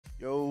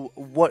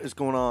What is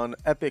going on,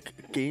 Epic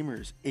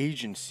Gamers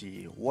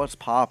Agency? What's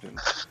poppin'?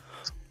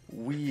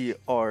 We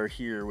are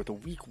here with a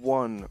week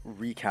 1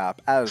 recap,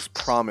 as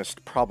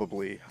promised,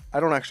 probably.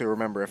 I don't actually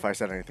remember if I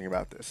said anything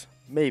about this.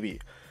 Maybe.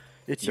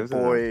 It's your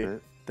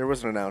boy. There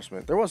was an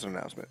announcement.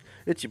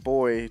 It's your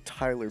boy,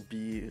 Tyler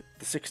B,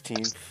 the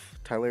 16th,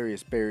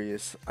 Tylarius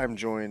Barius. I'm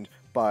joined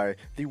by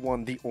the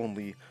one, the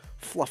only,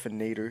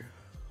 Fluffinator.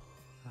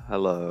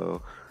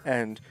 Hello.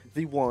 And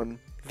the one,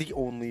 the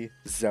only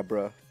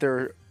zebra.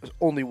 There's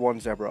only one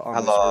zebra on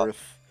Hello. this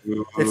earth.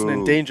 It's an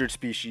endangered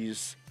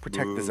species.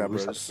 Protect the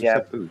zebras.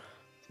 Yeah.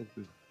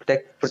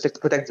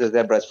 Protect the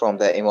zebras from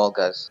the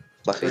emolgas.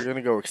 They're Fluffy.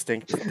 gonna go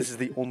extinct. This is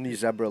the only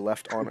zebra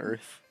left on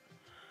Earth.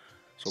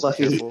 So be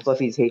careful.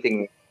 Fluffy's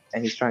hating me,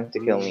 and he's trying to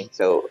kill me.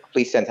 So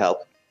please send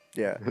help.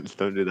 Yeah.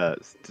 Don't do that.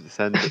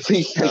 Send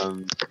Please.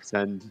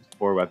 send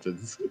 4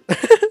 weapons.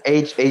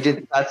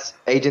 Agent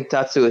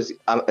Tatsu is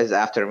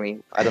after me.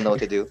 I don't know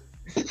what to do.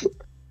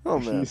 Oh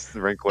man, He's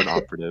the rank 1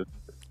 operative.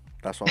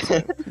 that's what I'm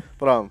saying.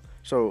 But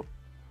so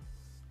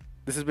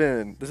this has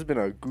been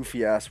a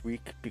goofy ass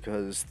week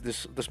because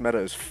this meta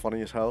is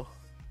funny as hell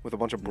with a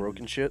bunch of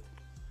broken shit.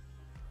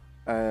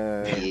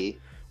 And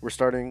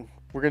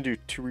we're gonna do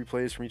 2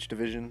 replays from each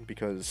division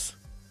because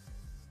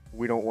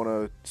we don't want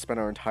to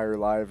spend our entire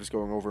lives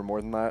going over more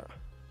than that.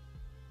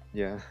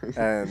 Yeah.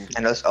 And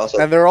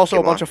there are also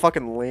a bunch of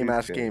fucking lame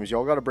ass games.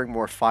 Y'all gotta bring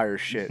more fire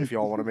shit if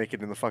y'all want to make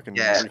it in the fucking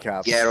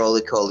recaps. Yeah,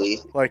 roly poly.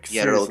 Like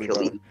Yeah, roly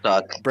seriously, poly.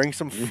 bro. Bring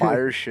some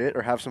fire shit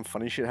or have some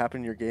funny shit happen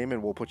in your game,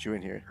 and we'll put you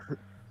in here.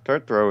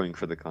 Start throwing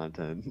for the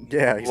content.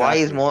 Yeah,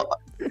 exactly.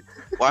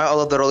 Why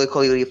all of the roly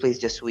poly replays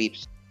just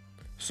sweeps?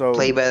 So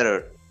Play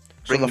better.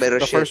 Bring better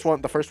shit.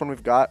 The first one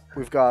we've got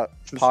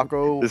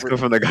Paco. This come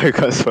from the guy who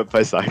got swept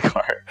by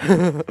sidecar.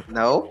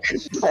 No,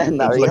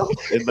 not real.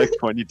 In like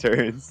 20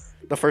 turns.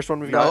 The first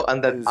one we've No, got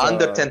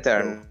under 10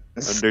 turns.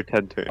 Under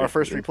 10 turns. Our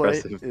first replay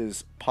Impressive.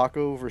 is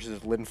Paco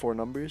versus Lin 4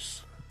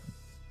 numbers.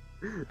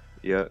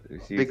 Yeah, so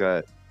we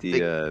got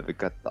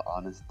the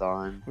Honest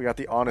Dawn. We got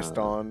the Honest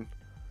Dawn.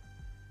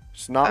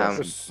 It's not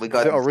we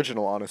got the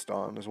original Honest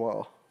Dawn as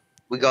well.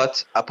 We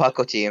got a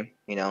Paco team,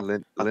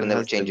 Lin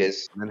never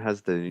changes. Lin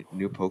has the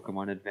new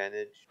Pokemon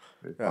advantage.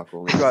 Yeah.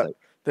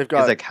 They've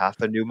got like half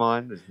a new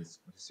mon. This is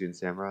Student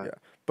Samurai. Yeah,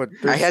 but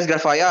he has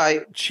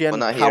Grafaiai. Chien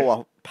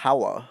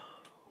Power.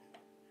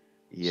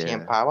 Yeah.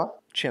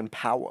 Chien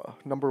Power,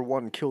 number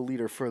 1 kill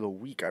leader for the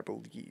week, I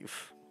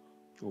believe.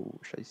 Oh,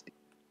 shiesty.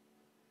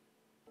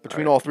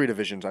 Between all 3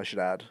 divisions, I should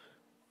add.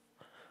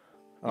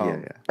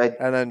 Yeah.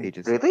 And then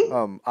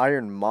really?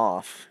 Iron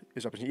Moth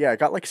is up. Yeah, it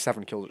got like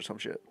 7 kills or some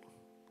shit.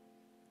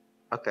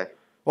 Okay.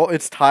 Well,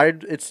 it's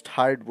tied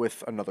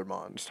with another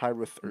mon. It's tied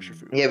with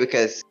Urshifu. Yeah,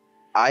 because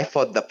I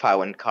fought the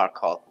Pow in car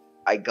call.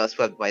 I got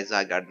swept by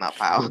Zygarde, not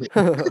Pow.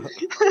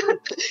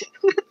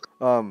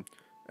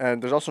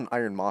 And there's also an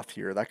Iron Moth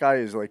here. That guy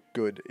is like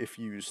good if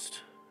used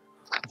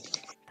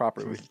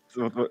properly.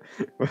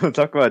 We'll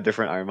talk about a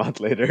different Iron Moth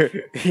later.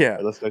 Yeah.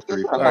 Let's go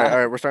to All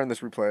right, we're starting this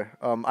replay.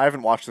 I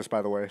haven't watched this,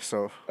 by the way,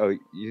 so. Oh,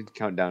 you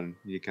count down.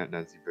 You count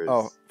down Zebras.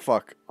 Oh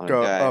fuck.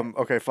 Go.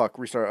 Okay, fuck.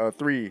 Restart.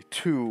 3,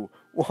 2,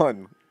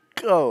 1,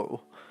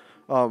 go.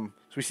 So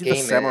we see the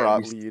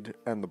Samurott lead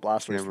and the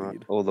Blastoise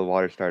lead. Oh, the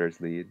Water Starters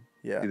lead.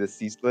 Yeah. See the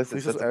Ceaseless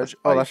Edge.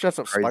 Oh, that's just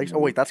up spikes. Oh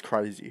wait, that's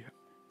crazy.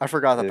 I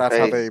forgot that's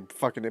how they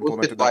fucking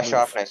implemented that move.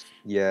 Sharpness.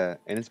 Yeah,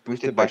 and it's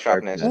boosted by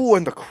sharpness. Ooh,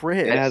 and the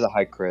crit. And it has a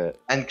high crit.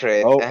 And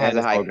crit. Oh, it has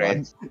a high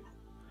crit.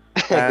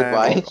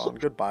 Goodbye.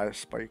 Goodbye,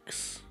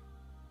 spikes.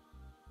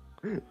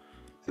 Did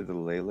the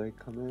Lele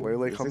come in?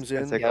 Lele comes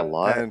in. Take a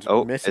lot. And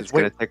misses. It's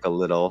gonna take a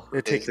little.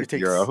 It takes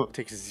 0. It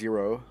takes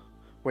 0.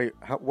 Wait,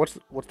 what's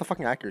the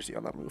fucking accuracy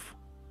on that move?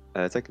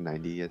 It's like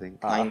 90, I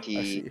think.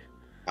 95.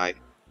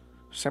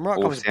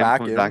 Samurott comes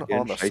back in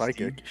on the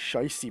psychic.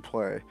 Shiesty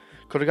play.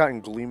 Could have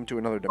gotten Gleam to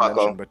another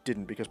dimension, but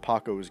didn't because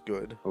Paco is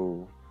good.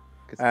 Oh.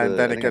 And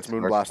then it gets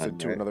Moonblasted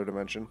to another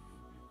dimension.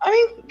 I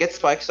mean, get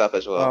Spikes up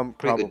as well.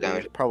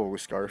 Probably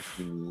Scarf.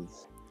 Yeah,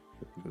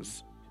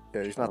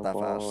 he's not that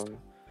fast.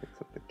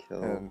 Picks up the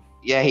kill. And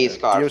yeah, he's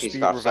Scarf. He's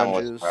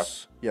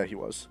Scarf. Yeah, he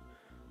was.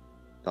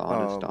 The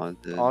Honest Dawn.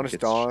 Honest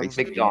Dawn.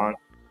 Big Dawn.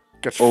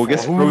 Gets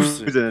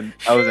frozen.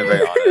 That wasn't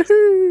very honest.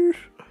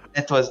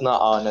 It was not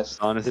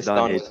honest. Honest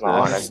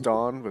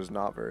Dawn was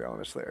not very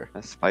honest there.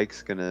 That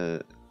Spike's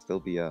gonna still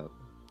be up.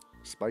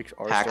 Spikes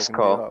are still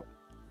gonna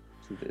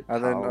be up.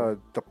 And then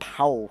the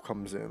Powell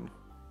comes in.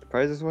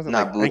 Surprised this wasn't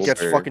and it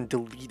gets fucking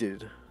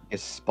deleted.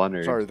 Gets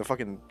spunnered. Sorry,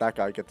 that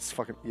guy gets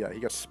fucking he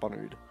gets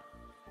spunnered.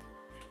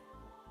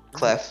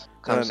 Clef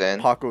comes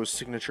in. Paco's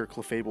signature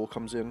Clefable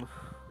comes in.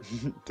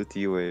 To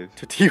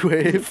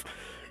T-Wave.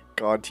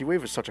 God,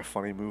 T-Wave is such a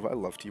funny move. I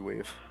love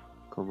T-Wave.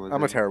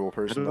 I'm a terrible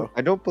person though.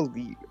 I don't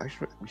believe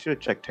we should have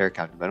checked Terra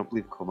Captain, but I don't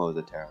believe Como is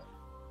a Terra.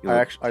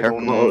 I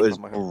don't know. Terra is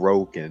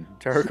broken.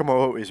 Terra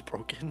Como is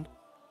broken.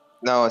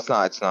 No, it's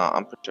not.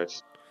 I'm pretty sure.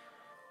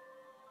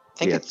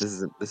 I think this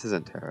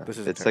isn't Terra.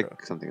 It's Terra.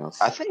 Like something else.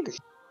 I think,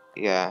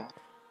 yeah.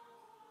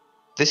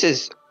 This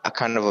is a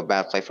kind of a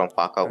bad play from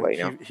Paco, but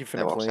he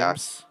finna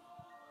flames.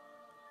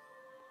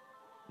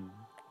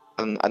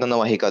 I don't know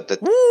why he got the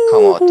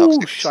Como Ooh,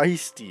 toxic.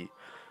 shiesty.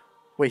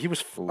 Wait, he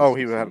was. Ooh, Oh,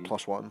 he had a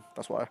CC. +1.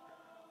 That's why.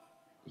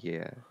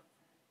 Yeah.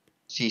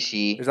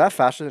 CC. Is that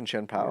faster than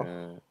Chen Pao?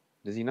 Yeah.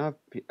 Does he not?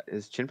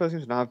 Is Chinpo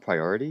seems to not have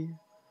priority?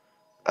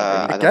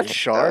 I It don't gets think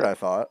shard, that. I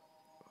thought.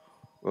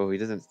 Well, he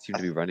doesn't seem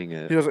to be running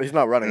it. He doesn't. He's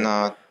not running it.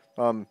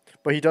 No,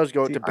 But he does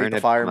go See, to bait Iron the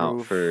had fire come out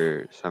move,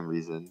 for some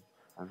reason.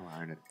 I don't know why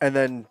Iron had and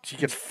then he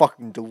gets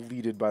fucking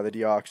deleted by the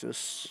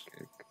Deoxys,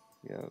 kick.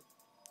 Yeah.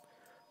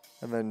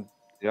 and then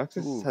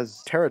Deoxys ooh,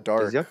 has. Terra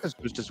Dark.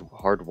 Deoxys was just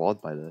hard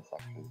walled by this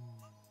actually.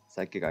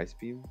 Psychic Ice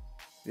Beam.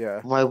 Yeah.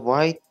 why?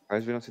 Why we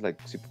don't see like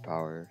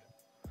superpower?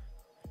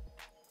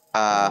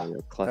 Uh,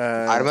 Clef.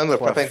 I remember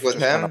Clef prepping with just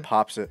kind of him.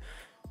 pops it.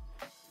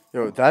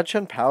 Yo, that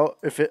Chen Pao.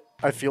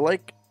 I feel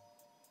like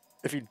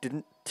if he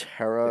didn't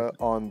Terra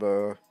on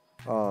the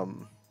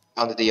On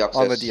the Deoxys.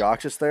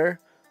 Deoxys there,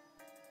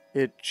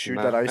 it shoot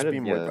that ice might have-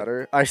 beam way yeah.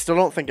 better. I still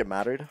don't think it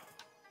mattered.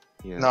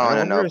 Yeah. No, I no,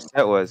 wonder no. what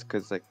set was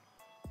because like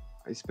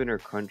Ice Spinner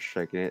Crunch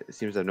like it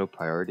seems to have no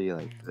priority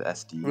like the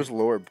SD. It was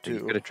Lorb He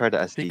too. could have tried the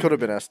SD. He could have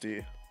been SD.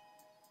 Is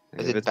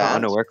If it it's not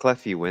banned? unaware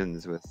clef, he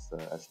wins with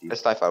SD.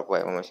 Let's type out.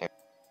 Wait, one more thing.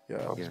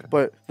 Yeah. Yeah.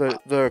 But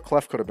the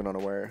Clef could have been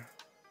unaware.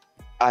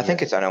 I think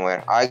Yeah. it's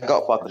unaware. I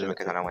got fucked with Yeah. him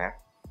because unaware.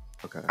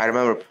 Okay. I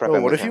remember prepping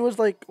Oh, what with if he him. was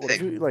like? What if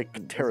he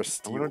like Terra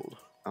I wonder- Steeled?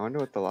 I wonder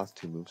what the last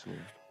two moves were.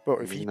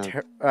 But if he Maybe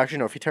not- actually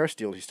no, if he Terra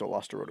Steeled, he still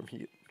lost to Rotom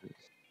Heat.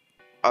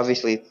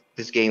 Obviously,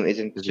 this game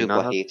isn't Does he not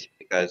super have- heat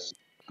because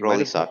He might Broly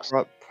have sucks.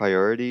 brought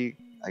priority,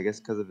 I guess,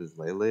 because of his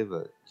Lele,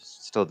 but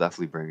still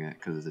definitely bring it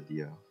because it's a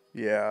Dio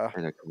Yeah.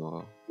 and a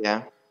Komodo.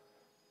 Yeah.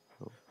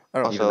 I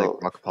don't know. Even Also-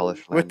 like rock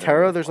polish. With land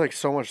Terra, down. there's like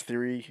so much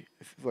theory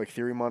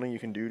money you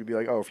can do to be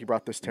like, oh, if he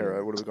brought this Terra, Yeah.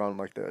 it would have gone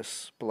like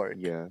this. But like,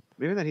 Yeah,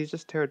 even then he's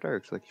just Terra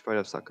Dark, so like he might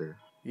have Sucker.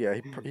 yeah,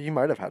 he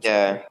might have had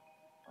Yeah. something.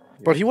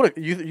 But he would have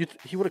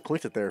he would have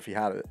clicked it there if he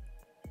had it.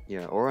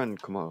 Yeah, or on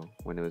Komodo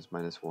when it was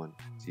 -1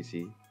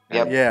 CC.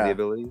 Yep. And Yeah. The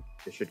ability,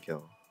 it should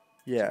kill.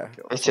 Yeah.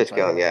 Kill. It that's should what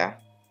I'm kill, saying.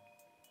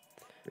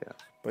 yeah.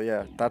 But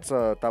yeah,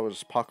 that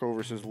was Paco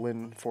versus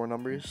Lin 4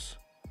 numbers.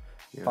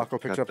 Yeah, Paco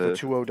picks got up the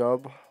 2-0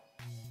 dub.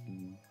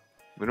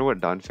 I wonder what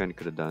Don Fan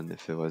could have done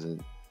if it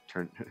wasn't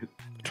turn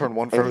Turn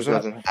 1 If it frozen.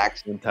 doesn't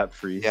act. tap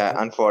freeze. Yeah,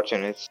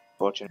 unfortunate.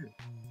 Fortunate.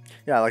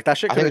 Yeah, like that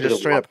shit I could have think it just was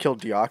straight a up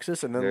killed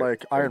Deoxys, and then Very-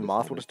 like very Iron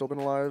Moth disappointed. would have still been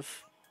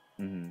alive.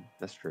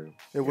 That's true.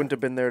 It wouldn't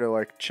have been there to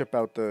like chip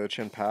out the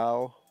Chen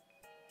Pao.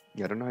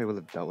 Yeah, I don't know how he would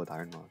have dealt with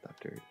Iron Moth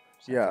after.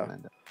 Yeah.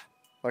 Land.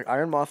 Like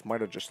Iron Moth might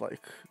have just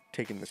like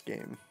taken this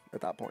game at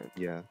that point,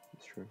 Yeah,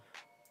 that's true.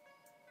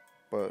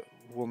 but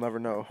we'll never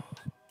know.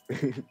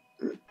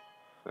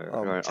 Alright,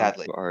 on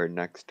sadly. to our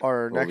next.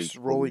 Our next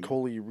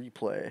roly-poly. Roly Coly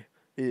replay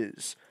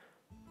is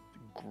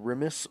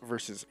Grimace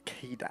versus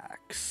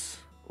K-Dax.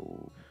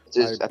 Ooh. It's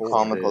just I a bought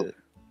comical.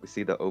 We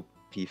see the OP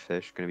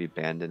fish gonna be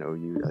banned in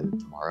OU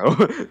tomorrow.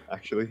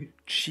 Actually,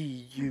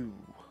 Chi-Yu.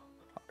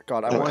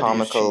 God, I The wanted to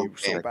comical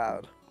use Chi-Yu so game.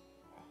 bad.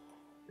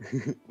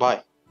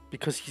 Why?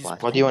 Because he's Why?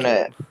 Why do you wanna-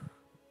 Pokemon.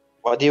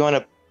 Why do you want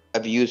to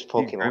abuse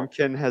Pokemon?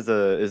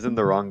 Grimkin is in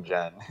the wrong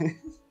gen.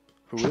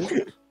 Who is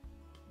it?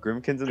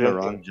 Grimkin's in the Grimkin.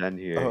 wrong gen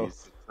here. Oh.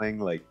 He's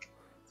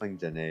playing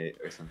Gen 8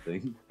 or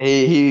something.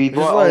 He This is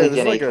bought like, only this is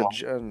Gen like 8 a one.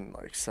 Gen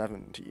like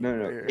 17. No,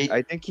 no, right no. here.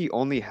 I think he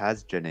only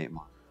has Gen 8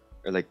 mon,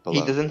 or like below.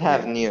 He doesn't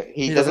have Yeah. new.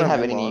 He He doesn't doesn't have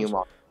have any new new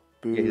mons.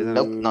 mons. he doesn't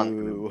Nope, have-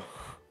 none. Boo.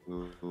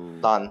 Ooh.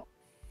 None.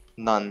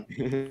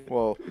 None.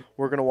 Well,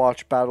 we're gonna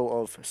watch Battle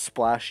of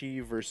Splashy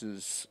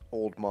versus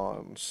Old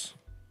Mons.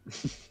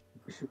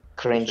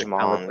 Cringe It kinda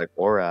looks mon. like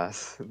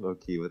Oras, low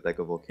key with like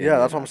a volcano. Yeah,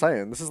 that's what I'm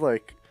saying. This is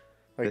like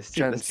This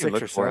team- Gen this team 6 or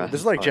looks 7. Boras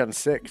This is as like fuck. Gen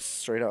 6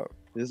 straight up.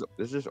 This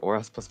is just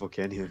Oras plus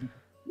Volcanion.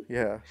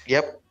 Yeah.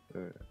 Yep.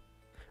 All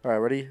right,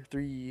 ready?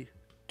 3,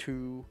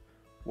 2,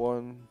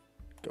 1,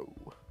 go.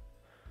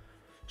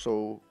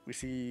 So we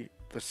see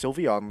the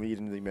Sylveon lead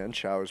in the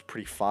Manchow is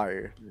pretty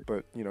fire,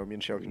 but you know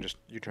Manchow can just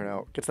U-turn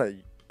out. Gets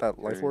that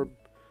life orb.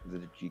 The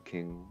G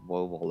King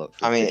wall up.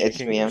 For I mean, Fishing it's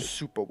King. me, I'm-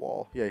 Super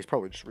wall. Yeah, he's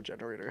probably just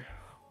regenerator.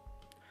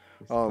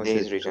 Is Oh, it yeah,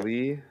 he's regen.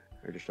 chili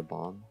or just a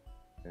bomb?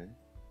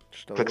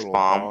 Just a Clicks little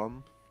bomb.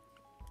 bomb.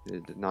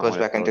 It did not Goes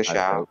wanna back into throw that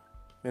Shao. out.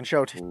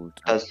 Manchow Ooh,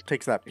 Does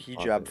takes that pop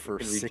P-jab it. for You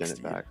can regen it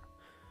 60. back.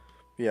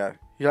 Yeah,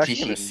 he's actually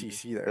gonna CC.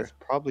 CC there. That's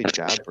probably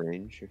jab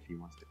range if he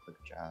wants to click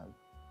jab.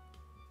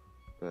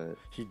 But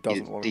He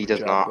doesn't want to he does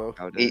jab not. though.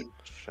 out He- it,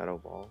 Shadow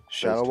Ball.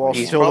 Shadow does Ball 20.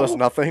 He's still does probably-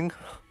 nothing.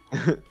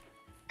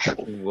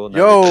 Will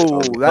never Yo, click. that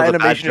was a bad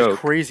animation is joke.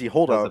 crazy.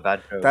 Hold That was a up.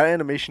 bad joke. That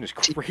animation is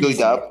Good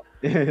crazy. up.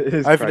 It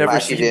is I've crazy. never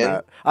Flash it seen in.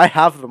 that. I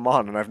have them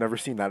on, and I've never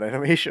seen that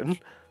animation.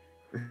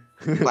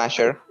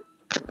 Flasher.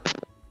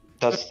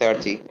 Does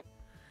 30.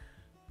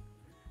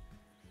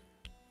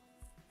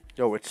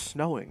 Yo, it's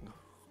snowing.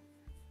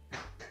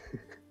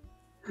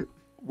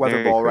 Weather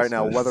Merry ball right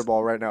now. Christmas. Weather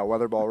ball right now.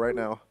 Weather ball right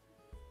now.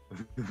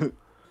 The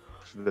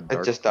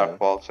It's just Dark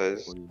Ball. Ball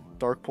says.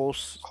 Dark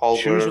Pulse.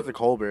 Colbur. Choose with the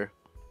Colbur.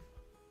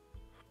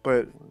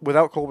 But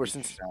without Colbur,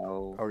 since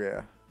Shao oh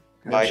yeah,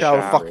 Bye, Manchow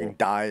Shao. fucking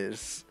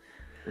dies.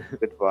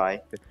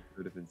 Goodbye.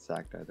 would have been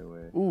sacked either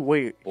way. Ooh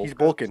wait, he's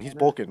Bulk bulking. ups He's on it?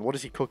 bulking. What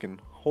is he cooking?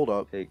 Hold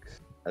up.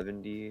 Takes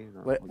 70.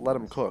 Not Let holding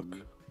him the cook.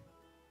 C.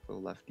 Go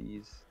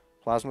lefties.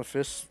 Plasma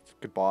Fist,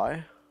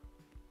 goodbye.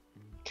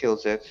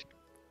 Kills it.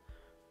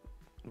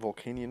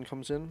 Volcanion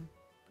comes in.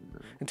 No.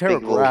 And Terra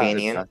Big Grass.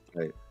 Volcanion. That's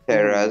right.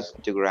 Terras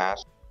to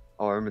grass.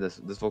 Oh, I remember this.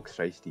 This Volk's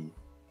feisty.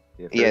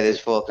 Yeah, first this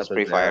it Volk is got the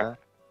pretty fire. Terra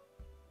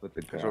With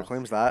the Okay, grass. so it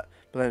claims that.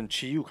 But then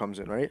Chiyu comes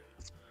in, right?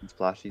 And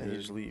splashies And he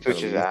in. just leaves.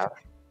 Switches Release. out.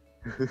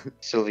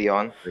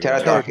 Sylveon. Terra Terra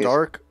Terra Dark is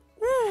Dark.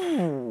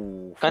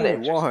 Ooh, Kinda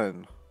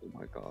 41. Oh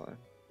my god.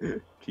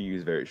 Chi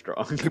is very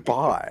strong.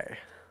 Goodbye.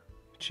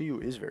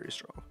 Chiyu is very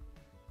strong.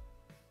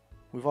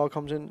 Weavile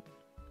comes in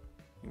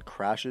and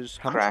crashes.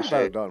 How much would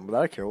that have done? Would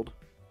that have killed?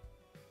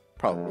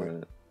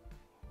 Probably.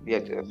 Yeah,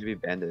 Maybe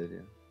banded,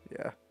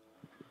 yeah.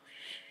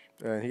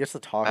 Yeah. And he gets the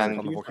toxic And-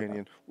 on the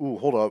Volcanion. Ooh,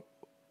 hold up.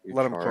 You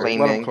Let him cook. charge, Let him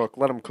Flaming. cook.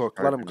 Let him cook.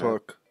 Let him Charging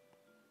up. cook.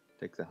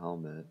 Takes a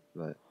helmet,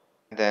 but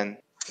then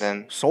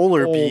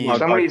Solar Oh beam. my For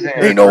some God, reason-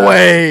 Terra Ain't no Grass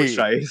way.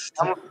 Shice.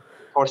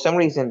 for some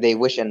reason they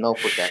wish and no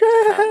protect.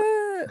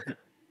 Shit.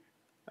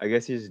 I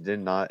guess he just did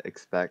not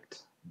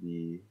expect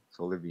the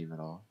solar beam at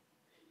all.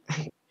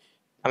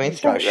 I mean, This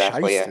it's Terra guy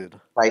Grass, but yeah.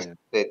 shysted. Nice.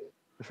 Yeah. It.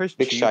 The first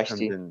Big Chi comes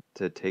shiesty. in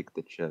to take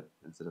the chip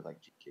instead of like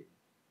GK.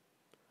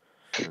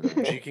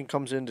 Jikin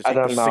comes in to I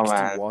take the don't know,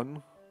 man.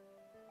 61.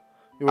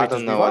 Yo, I wait, does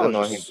don't know. I don't Weavile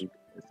know just, him.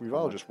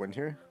 Weavile just win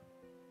here?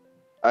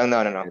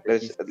 No.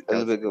 There's a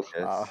little bit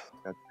of.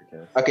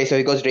 Okay, so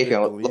he goes Big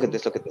Drapion. Look at Gleam.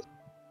 this. Look at this.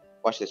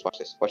 Watch this.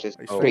 Ice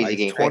Crazy Fang.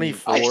 game.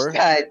 24.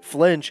 Ice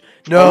Flinch.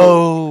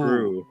 No.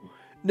 True.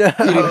 No.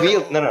 He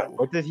revealed. No.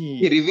 What did he?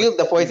 He revealed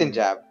the poison he-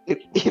 jab. He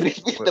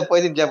revealed the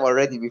poison jab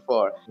already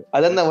before. I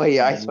don't know why he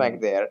ice fang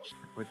there.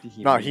 What did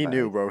he? No, mean he by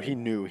knew, ice bro. fang?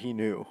 He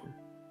knew.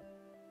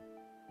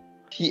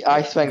 He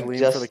ice fang Gleam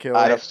for the just kill.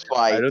 out of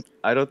spite.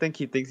 I don't think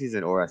he thinks he's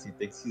an Oras. He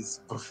thinks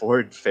he's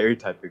before fairy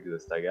type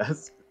exists. I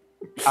guess.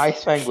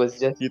 Ice fang was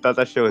just. He thought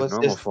that shit was Was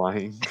normal just-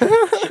 flying.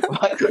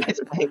 Ice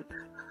fang.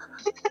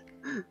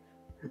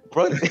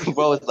 Bro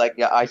was like,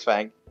 yeah, ice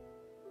fang.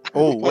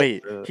 Oh,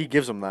 wait. He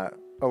gives him that.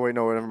 Oh, wait,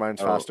 no, never mind.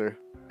 It's Oh. faster.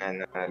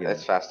 And Yeah,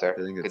 that's faster.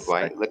 I think it's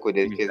Goodbye. spec-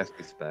 Liquidate He's kids.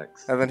 definitely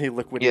specs. And then he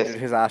liquidated Yes.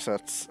 his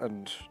assets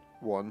and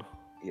won.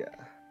 Yeah.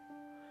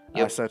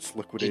 Yep. Assets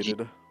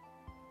liquidated.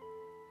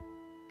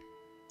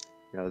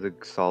 Yeah, it was a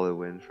solid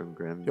win from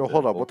Grim. Yo,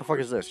 hold up. What the fuck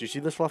is this? You see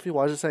this, Fluffy?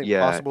 Why is it saying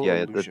Yeah, possible yeah.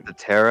 illusion? The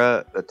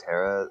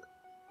Terra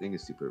thing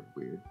is super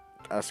weird.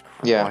 That's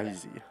Yeah.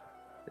 crazy.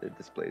 It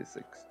displays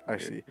like. I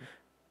see.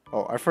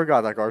 Oh, I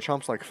forgot that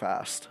Garchomp's like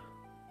fast.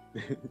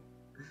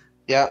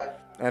 Yeah,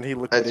 And he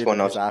liquidated one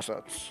his else.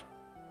 assets.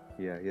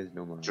 Yeah, he has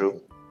no money.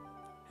 true.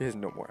 He has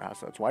no more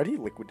assets. Why did he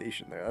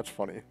liquidation there? That's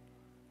funny.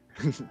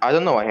 I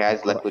don't know why he has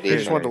He just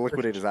liquidation. wanted to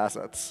liquidate his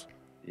assets.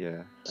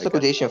 Yeah. What's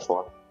liquidation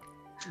for?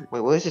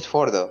 Wait, what is it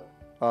for though?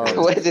 I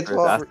What is it for his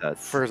for?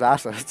 assets. For his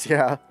assets,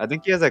 yeah. I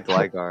think he has a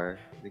Gligar.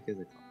 I think he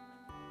has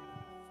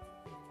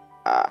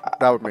a.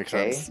 That would make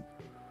Okay. sense.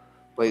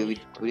 Wait, we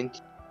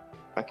didn't.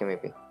 Okay,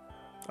 maybe.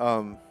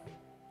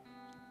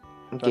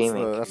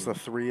 Gaming. That's the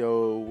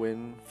 3-0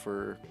 win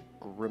for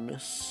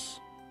Grimace.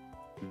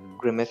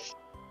 Grimace.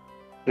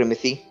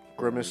 Grimacy.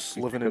 Grimace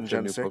He living picked in up Gen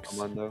a new 6.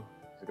 Pokemon though.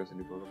 He picks up a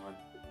new Pokemon.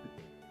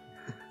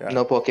 Yeah.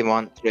 No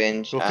Pokemon.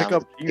 Cringe. Go pick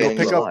up, you go He's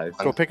pick up, alive.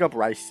 go pick up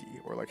Ricey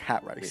or like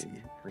Hat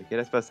Ricey. Wait, get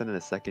us about sending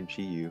a second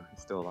Chi-Yu. He's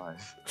still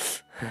alive.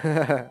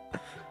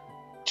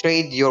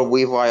 Trade your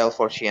Weavile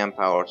for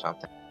Chiampa or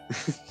something.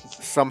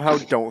 Somehow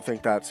don't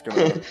think that's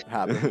gonna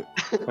happen.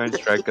 Try and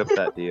strike up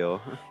that deal.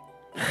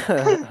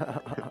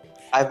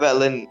 I bet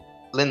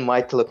Lin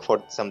might look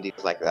for some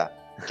deals like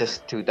that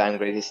just to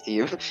downgrade his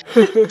team.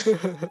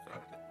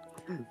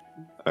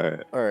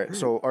 Alright. All right,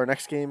 so our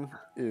next game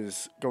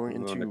is going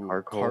We're on into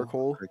to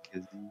Carcoal.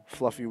 Carkizzy.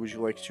 Fluffy, would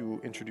you like to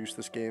introduce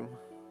this game?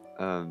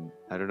 I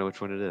don't know which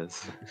one it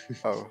is.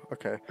 Oh,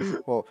 okay.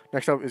 Well,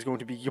 next up is going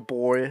to be your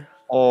boy.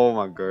 Oh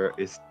my god,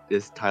 it's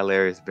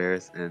Tylarius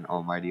Barris and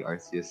Almighty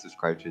Arceus.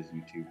 Subscribe to his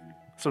YouTube.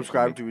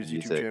 Subscribe to his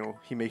YouTube Music. channel.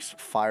 He makes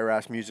fire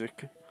ass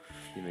music,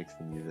 He makes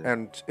the music.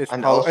 and it's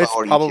And prob- also it's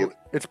our probably YouTube.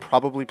 it's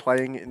probably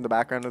playing in the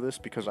background of this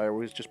because I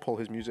always just pull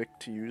his music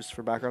to use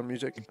for background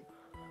music.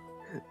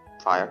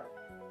 Fire.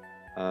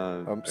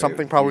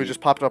 Something probably just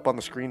popped up on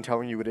the screen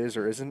telling you it is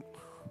or isn't.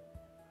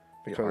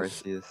 Because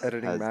Arceus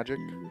editing has magic.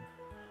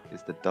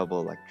 Is the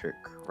double electric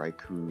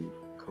Raikou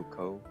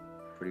Coco.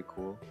 Pretty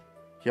cool.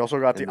 He also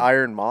got the And-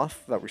 Iron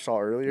Moth that we saw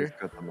He's earlier,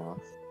 got the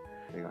moth.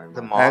 Big Iron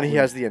The Moth. moth. and he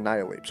has the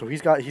Annihilate. So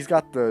he's got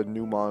the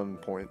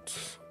Numon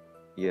points.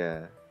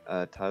 Yeah.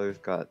 Tyler's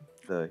got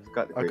the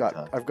Great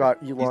Tusk. I've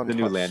got He's Elon the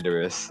new Tusk.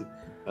 Landorus.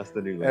 That's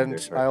the new And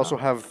Landorus. I also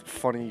have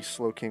funny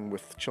Slowking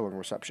with Chilling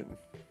Reception.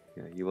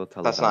 Yeah, you will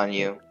tell. That's about not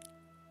you.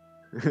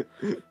 it.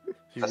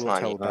 He That's will not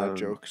tell you. bad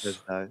jokes. There's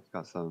that.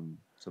 Got some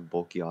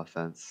bulky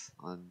offense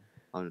on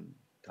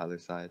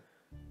Tyler's side.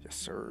 Yes,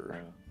 sir.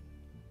 Uh,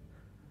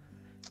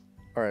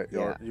 All right,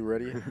 y'all, yeah. you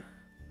ready?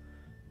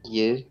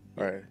 Yeah.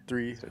 All right,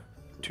 3,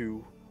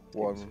 2, it's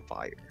 1,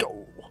 fire.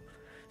 go.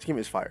 This game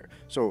is fire.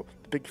 So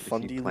the big he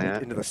Fundy lead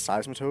plant- into the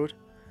Seismitoad,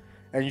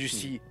 and you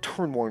see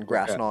turn 1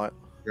 Grass Okay. Knot.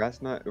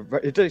 Grass not.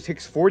 It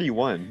takes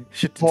 41.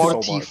 Shit did so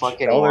 40 much.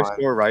 fucking Dollar one.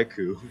 store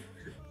Raikou.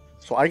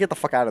 So I get the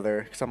fuck out of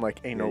there because I'm like,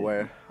 ain't no Yeah,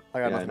 way. I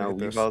got Yeah, nothing now to get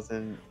this. Weavel's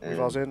in.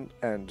 Weavel's in,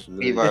 and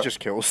literally it just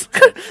kills.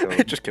 So,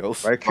 It just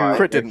kills. Raikou,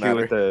 Crit didn't Raikou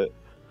with matter.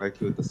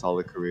 Raikou with the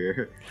solid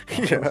career.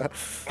 Yeah.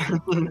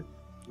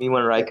 Me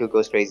when Raikou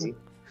goes crazy.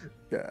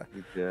 Yeah.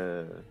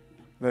 Yeah.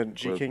 Then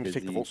G Well, King to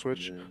take the busy, Volt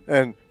Switch, yeah.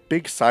 and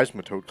Big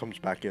Seismitoad comes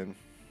back in.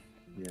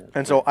 Yeah.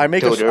 And so I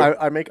make a Toader.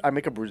 I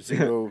make a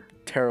Brazingo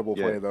terrible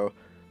Yeah. play though.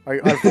 I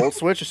Volt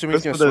Switch assuming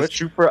he's Just gonna for the switch.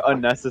 super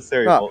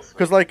unnecessary No, Volt Switch.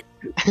 because like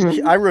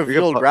I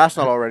revealed fu- Grass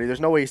Knot already. There's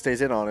no way he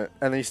stays in on it,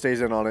 and then he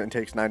stays in on it and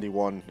takes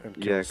 91 and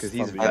kills. Yeah, because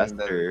he's Thundy.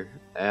 faster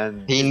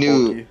and He He's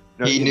knew. bulky.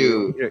 no, He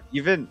knew.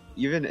 you know,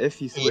 even if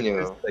he switches,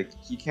 knew. like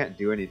he can't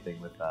do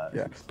anything with that.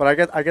 Yeah, but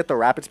I get the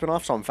rapid spin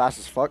off, so I'm fast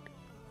as fuck,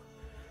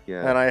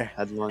 Yeah. and I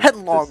headlong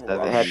headlong to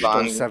 70. rush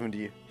Headlong. to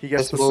 70. He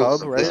gets This the move,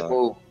 sub right, This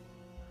move.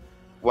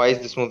 Why is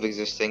this move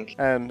existing?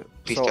 and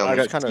Please so tell I me.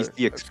 just Got kind of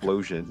CC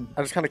explosion.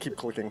 I just kind of keep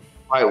clicking,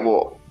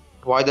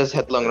 Why does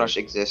Headlong Rush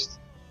exist?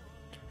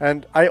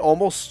 and I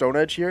almost Stone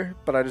Edge here,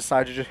 but I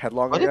decided to just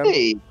headlong Why did again,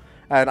 they?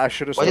 and I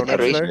should have why did Stone they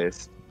Edge rage there,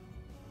 Based.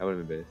 That would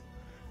have been based.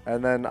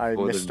 and then I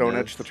Golden missed Stone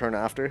Edge Mist. the turn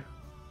after,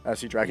 as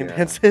he Dragon Yeah.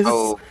 Dances.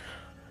 Oh,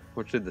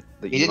 What should the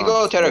he did Elon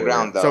go Terra slower?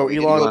 Ground though. So He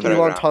did Elon go Terra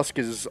Elon Ground. Tusk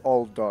is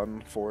all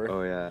done for.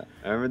 Oh yeah,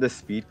 I remember the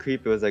speed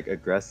creep. It was like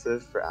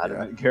aggressive for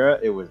Adamant Kara.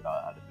 It was not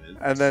Adamant.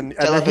 And then he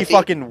Telepathy.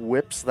 fucking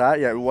whips that.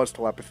 Yeah, it was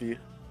telepathy.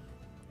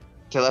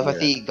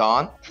 Telepathy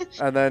gone.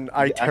 And then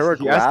I He Terra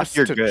asked- he asked Grass if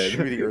you're to good.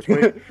 chew the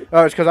Earthquake.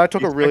 Oh, it's because I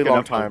took a He's really picking long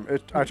up on- time.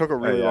 I took a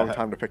really yeah. long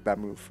time to pick that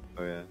move.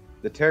 Oh yeah,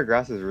 the Terra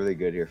Grass is really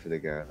good here for the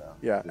Gara though.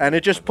 Yeah, and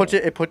it just puts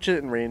it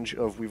in range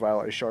of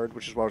Weavile Ice Shard,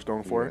 which is what I was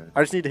going for. Yeah.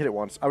 I just need to hit it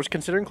once. I was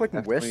considering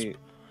clicking Definitely- Wisp,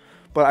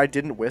 but I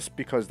didn't Wisp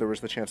because there was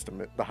the chance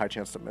to the high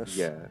chance to miss.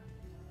 Yeah.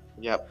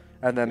 Yep.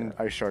 And then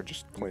Ice Shard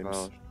just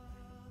claims.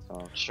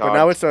 Well, so- But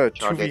now it's a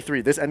Shard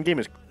 2v3. This endgame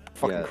is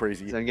fucking yeah,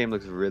 crazy. This endgame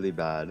looks really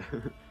bad.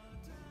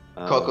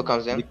 Coco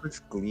comes in. He clicks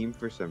Gleam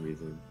for some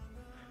reason.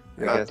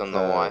 Yeah. I guess, don't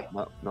know why.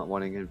 Not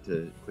wanting him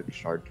to click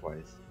Shard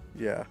twice.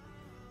 Yeah.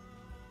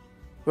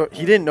 But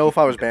he didn't know if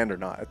I was banned or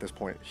not at this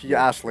point. He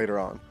Yeah. asked later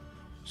on.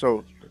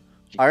 So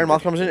He Iron can Moth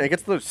just- comes in. It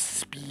gets the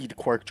speed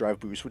Quark Drive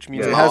boost, which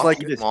means Yeah, it has Moth? like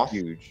Speed is Moth?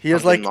 huge. he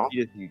has Comes in like Moth?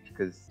 Speed is huge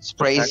because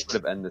Sprays- would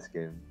have ended this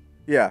game.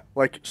 yeah,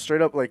 like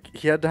straight up like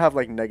he had to have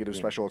like negative Yeah.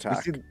 special You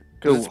attack. see 'Cause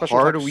the its special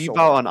hard attack is so Weavile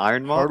much. on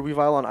Iron Moth. Hard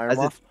Weavile on Iron as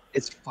Moth.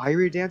 It's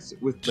Fiery Dance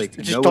with like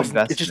It just no doesn't.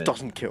 investment. It just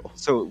doesn't kill.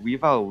 So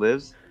Weavile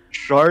lives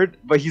Shard,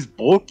 but he's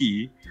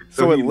bulky.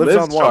 So it he lives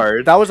on one.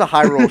 Shard. That was a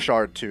high roll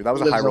shard too. That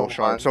was a Lives high roll on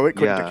shard. one. So it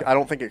couldn't. Yeah. I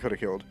don't think it could have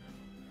killed.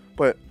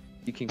 But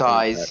He can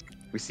Dies. kill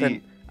that. We see.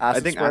 then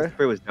acid I think spray. Acid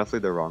Spray was definitely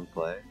the wrong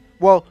play.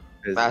 Well,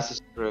 'cause- Mass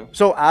is true.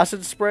 so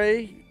acid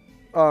spray,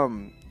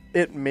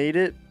 it made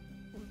it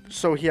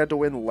so he had to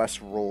win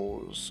less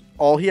rolls.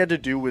 All he had to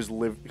do was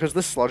live because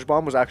this sludge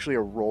bomb was actually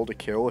a roll to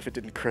kill if it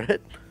didn't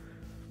crit.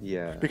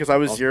 yeah. Because I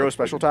was Also, 0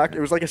 special couldn't attack.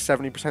 It was like a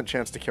 70%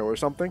 chance to kill or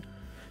something.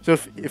 So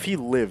if he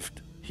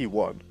lived, he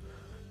won.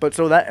 But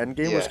so that end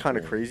game was Yeah. kind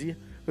of crazy.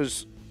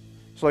 Because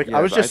so like Yeah,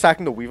 I was but just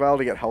sacking the Weavile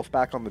to get health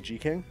back on the G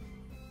King.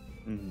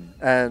 Mhm.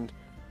 And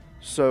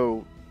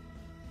so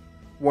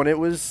when it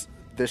was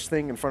this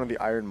thing in front of the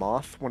Iron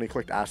Moth, when he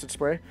clicked Acid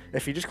Spray,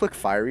 if he just clicked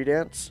Fiery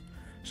Dance,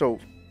 so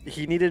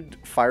he needed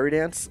Fiery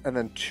Dance and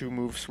then 2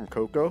 moves from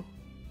Coco.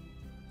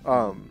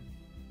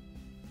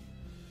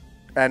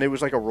 And it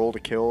was like a roll to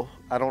kill.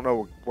 I don't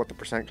know what the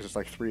percent because it's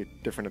like 3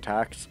 different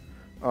attacks.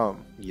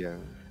 Yeah.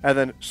 And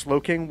then Slow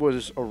King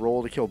was a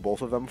roll to kill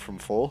both of them from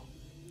full.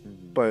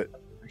 Mhm. But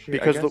Actually,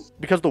 I because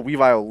guess- the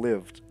Weavile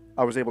lived,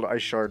 I was able to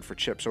Ice Shard for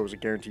Chip, so it was a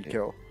guaranteed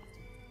kill.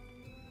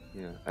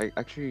 Yeah, I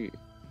actually,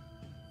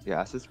 yeah,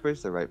 Acid Spray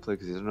is the right play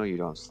because he doesn't know you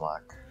don't have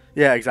Slack.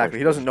 Yeah, exactly.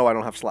 He doesn't know I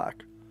don't have Slack.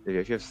 Yeah,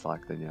 if you have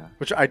Slack, then yeah.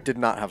 Which I did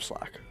not have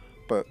Slack,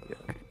 but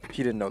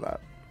he didn't know that.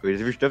 Wait,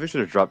 you definitely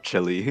should have dropped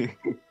Chili.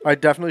 I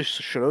definitely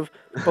should have,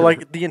 but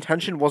like the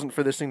intention wasn't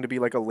for this thing to be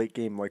like a late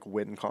game like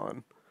win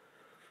con.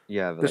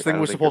 yeah, but This like, thing I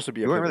don't was think supposed to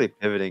be a You weren't pivot.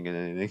 really pivoting in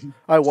anything.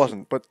 I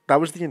wasn't, but that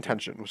was the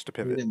intention was to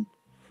pivot.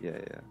 Yeah,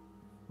 yeah.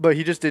 But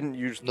he just didn't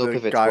use No the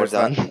pivots guys were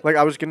that, done. like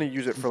I was gonna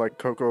use it for like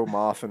Coco,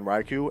 Moth, and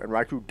Raikou, and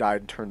Raikou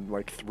died turn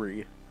like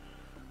 3,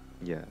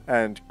 Yeah.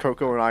 and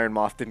Coco and Iron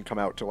Moth didn't come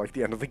out till like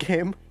the end of the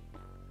game.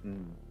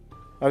 Mm.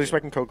 I was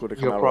expecting Coco to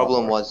come Your out. problem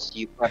a lot more. was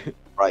you prepped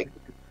right.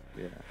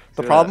 Yeah.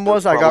 The So, problem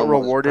was I got problem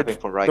was rewarded.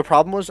 prepping for Raikou. The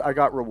problem was I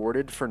got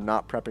rewarded for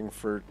not prepping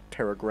for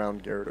Terra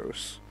Ground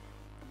Gyarados.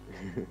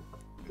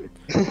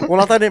 Well,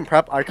 not that I didn't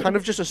prep. I kind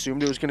of just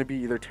assumed it was going to be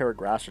either Terra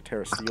Grass or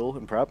Terra Steel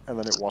in prep, and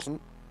then it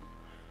wasn't.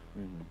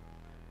 Mhm.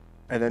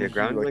 And then Yeah, he,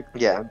 ground like, like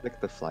Yeah. ground's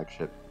like the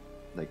flagship,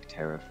 like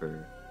Terra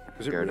for.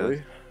 is it Gyarados.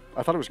 really?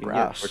 I thought it was Yeah,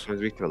 grass. which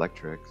was weak to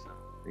electric, so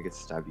it gets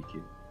stab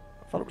EQ.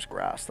 I thought it was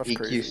grass. That's EQ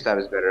crazy. stab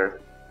is better.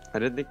 I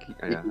didn't think.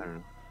 I don't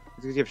know. It's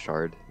because you have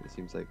Shard. It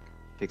seems like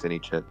takes any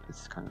chip.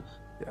 It's kind of.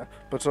 Yeah,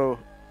 but so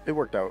it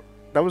worked out.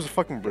 That was a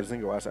fucking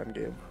Brazingo ass end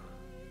game.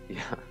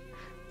 Yeah.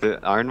 The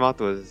Iron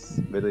Moth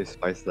was really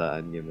spiced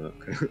that endgame up.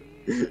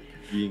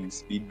 Being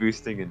speed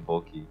boosting and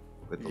bulky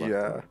with the left Yeah.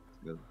 arm.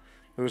 It's good.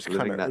 It was Living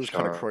kind of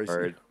that crazy.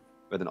 Shard.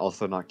 but then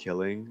also not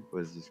killing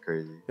was just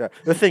crazy. Yeah.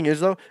 The thing is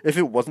though, if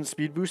it wasn't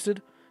speed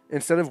boosted,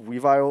 instead of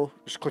Weavile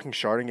just clicking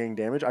shard and getting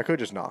damage, I could have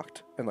just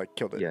knocked and like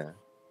killed it. Yeah,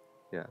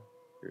 yeah.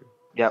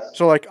 Yep.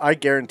 So like I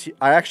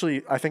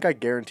think I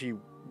guarantee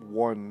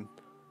one.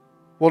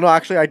 Well, no,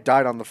 actually I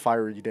died on the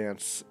fiery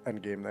dance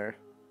end game there.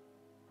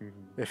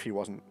 If he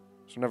wasn't,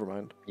 so never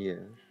mind. Yeah.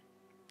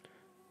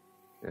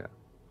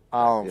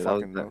 I don't Yeah,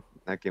 fucking know.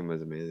 that game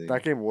was amazing.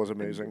 That game was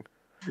amazing.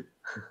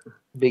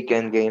 Big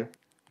end game.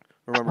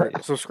 Remember,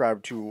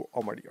 subscribe to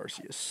Almighty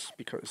Arceus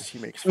because he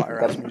makes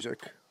fire ass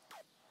music.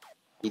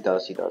 He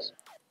does. He does.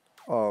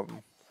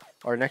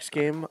 Our next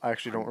game, I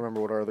actually don't remember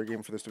what our other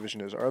game for this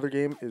division is. Our other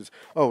game is it's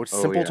Oh,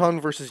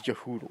 Simpleton versus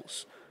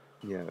Yahoodles.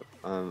 Yeah.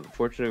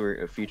 Fortunately,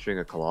 we're featuring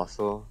a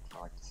Colossal.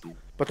 I like to see.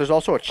 But there's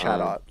also a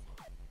Chatot.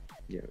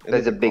 Yeah.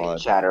 There's a big Claude.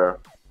 chatter.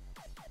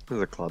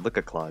 There's a Claude. Look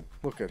at Claude.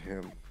 Look at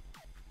him.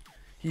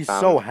 He's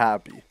so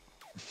happy.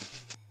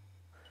 He's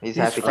He's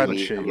happy to friend be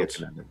shaped.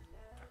 here.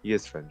 He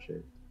is friend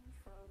shaped.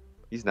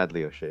 He's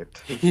Nedleo shaped.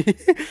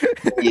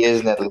 He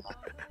is Nedley.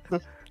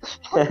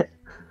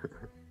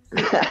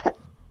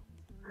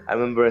 I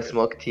remember a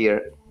Smoke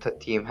tier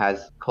team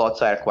has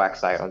Clodsire,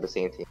 Quagsire on the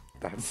same team.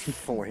 That's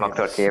flames.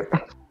 Smoke team.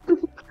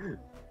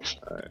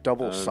 Alright,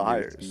 Double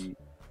sires.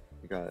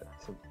 We got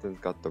something's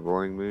got the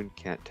Roaring Moon,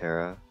 can't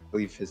Terra. I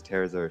believe his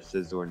Terras are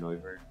Scizor,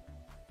 Noivern.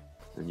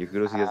 And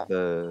Yakudo's has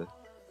the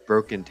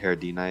Broken Terra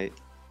D-Knight.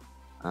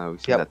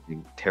 We've seen that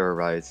thing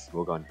terrorize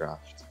Wogon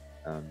Draft.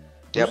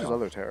 Who's his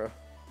other Terra?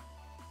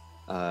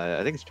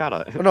 I think it's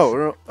Chatot. Oh,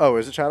 no. Oh,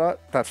 is it Chatot?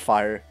 That's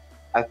fire.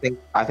 I think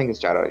it's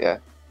Shadow, yeah.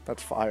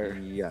 That's fire.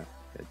 Yeah,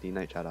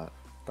 D-Knight Chatot.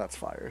 That's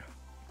fire.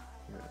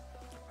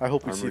 I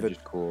hope we see the.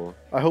 Just cool.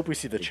 I hope we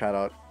see the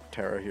Chatot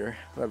Terra here.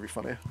 That'd be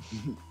funny.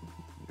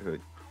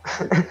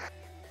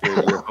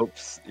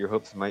 your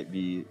hopes might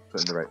be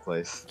put in the right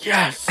place.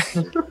 Yes.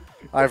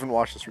 I haven't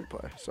watched this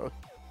replay, so.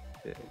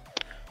 Yeah.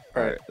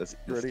 All right, let's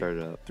ready? start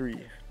it up. 3,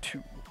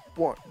 2,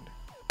 1,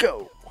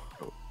 go.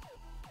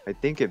 I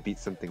think it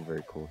beats something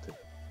very cool too.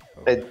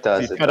 It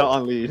does. Chatot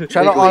on lead.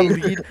 Chatot on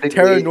lead.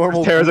 Terra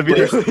normal. Terra's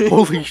boomers. immediately.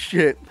 Holy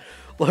shit.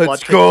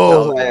 Let's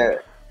Claude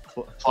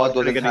go. Claude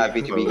wasn't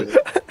happy to be here.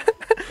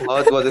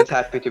 Claude wasn't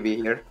happy to be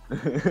here.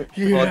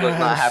 Claude was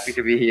not happy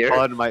to be here.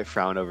 Claude might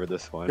frown over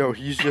this one. Yo,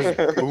 he's just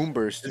boom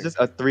bursting. It's just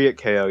a 3 at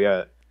KO,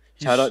 yeah.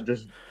 Chatot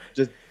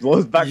just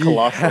blows back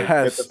Colossal.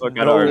 Get the fuck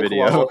out of our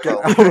video.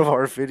 Get out of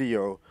our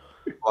video.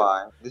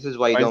 Why? This is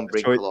why you don't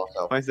bring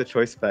Colossal. Finds the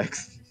choice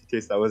specs in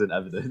case that wasn't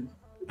evident.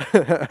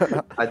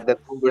 At the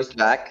Boomer's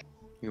back.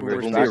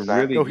 Boomer's back.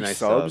 Really No, he nice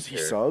subs. sub He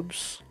here.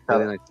 subs.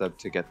 Really nice sub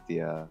to get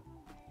the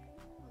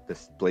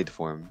this blade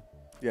form.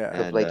 Yeah.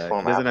 The And blade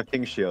form he doesn't out. have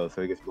ping shield,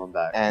 so he gets blown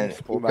back. And He's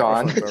he's pulled back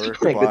gone. from there.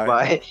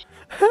 Goodbye.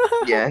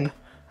 Again.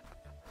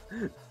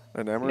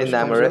 And Amorous. comes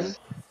Enamorous. in.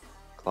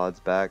 Claude's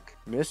back.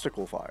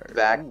 Mystical fire.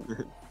 Back.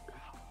 Ooh,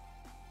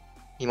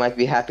 He might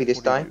be happy this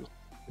what do you time.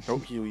 do?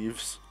 Nope, he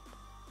leaves.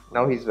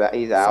 No, he's back.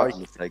 He's out.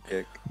 The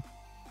sidekick.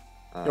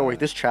 Yo, wait,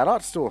 this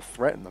Chatot's still a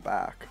threat in the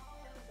back.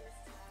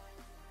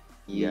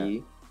 Yeah.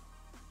 He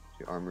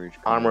The armor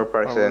armor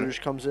person. Rouge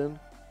comes in.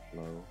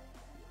 low.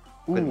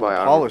 Ooh, Goodbye,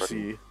 armor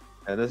policy.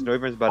 And this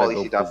Noivern's about to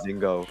Policy go does.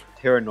 Bazingo.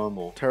 Terra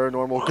normal. Terra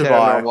normal. Terra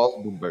Goodbye.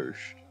 normal. Boom burst.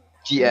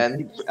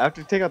 GN.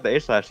 After taking out the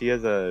H-Slash, he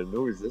has a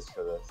no resist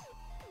for this.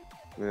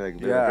 Like,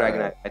 Yeah.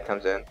 Dragonite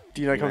comes in.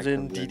 D-Knight comes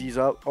in. comes in. DD's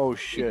up. Oh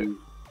shit.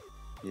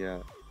 Yeah.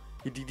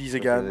 He DD's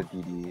Another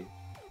again.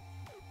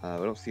 DD.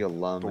 We don't see a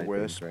Lum, The I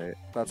Wisp. think, right?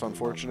 That's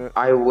unfortunate.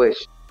 I wish.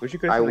 Wish you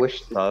could I have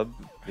wish- sub.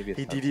 Maybe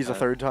He sub DD's a stat.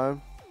 third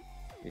time.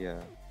 Yeah.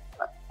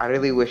 I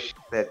really wish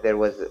that there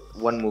was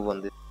one move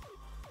on this.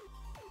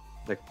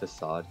 Like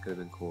Facade could have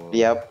been cool.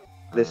 Yep.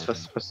 This Um,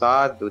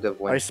 facade would have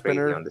went Ice crazy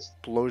Spinner. on this.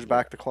 Blows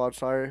back the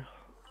Clodsire.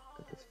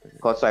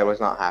 Clodsire was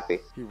not happy.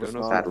 He was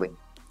Don't know. not. Sadly.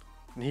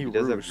 And he He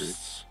does have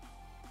roosts.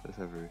 Does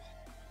have Roost.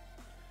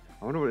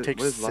 I wonder what, Takes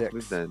what his last 6.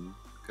 move then,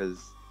 because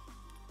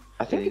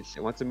I think it's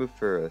it wants to move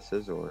for a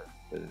Scizor,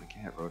 but it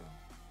can't Rotom.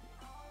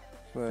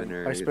 Then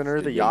Spinner Ice gets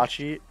Spinner, the engaged.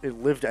 Yachi,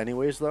 it lived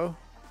anyways though.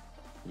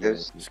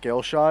 There's-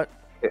 Scale shot,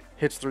 Yeah.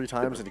 hits 3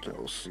 times and it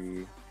kills.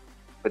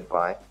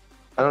 goodbye.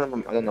 I don't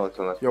know what's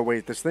on this. Yo,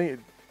 wait, this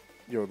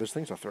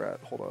thing's a threat.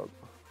 Hold up.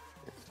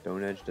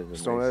 Stone Edge does a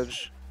Stone nice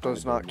Edge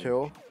does amount not of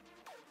kill.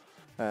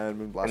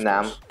 And Moonblast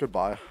Nam. goes.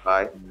 Goodbye.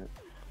 Bye.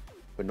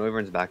 But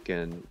Noivern's back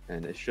in,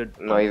 and it should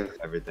Noiv- bump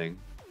everything.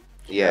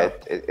 Yeah,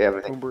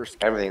 everything. Moonburst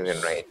Everything's in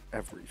kills range.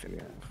 Everything.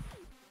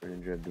 Yeah.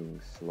 Greninja being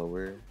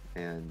slower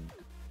and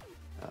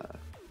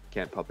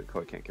can't kill the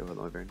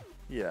Noivern.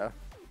 Yeah.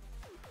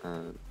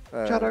 And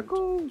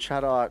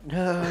Chatot,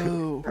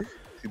 no.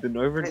 see, the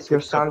Noivern It's your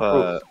picks up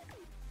soundproof.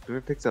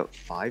 Noivern picks up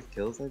 5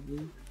 kills, I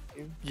believe.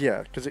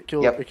 Yeah, because it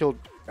killed. Yep. It killed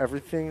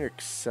everything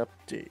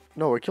except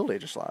No, it killed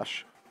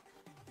Aegislash.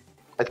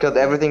 It killed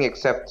everything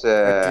except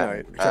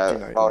D-Knight, except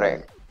D-Knight.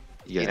 Voting.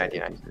 Yeah,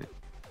 D-Knight.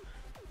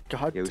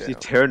 God Yeah, we damn. see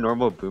Terra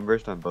normal boom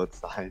burst on both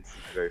sides.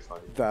 It's very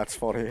funny. That's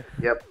funny.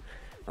 Yep.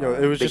 Yo,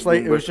 it was Big just like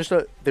boom it was burst.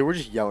 just they were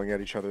just yelling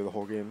at each other the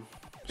whole game.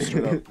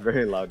 Straight up.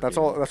 Very loud. That's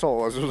game. all. That's all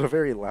it was. It was a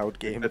very loud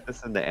You game. put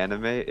this in the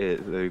anime,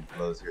 it literally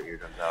blows your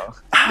eardrums out.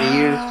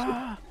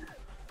 Ah!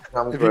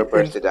 Thumbs If were you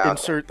bursted out.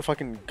 insert the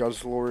fucking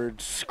Guzzlord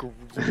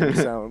screaming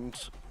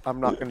sounds. I'm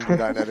not gonna do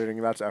that in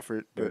editing. That's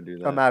effort. But Don't do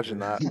that. imagine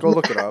that. Go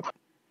look it up.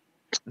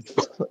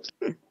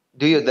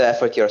 Do you the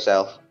effort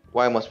yourself?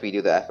 Why must we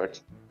do the effort?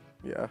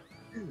 Yeah,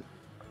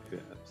 Yeah.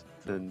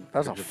 Then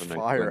that's a there's nice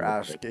fire win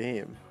ass with it.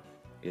 game.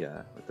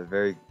 Yeah, with a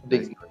very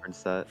Big- nice weapon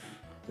set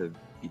to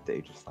beat the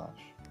Aegis Slash.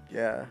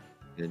 Yeah,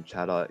 And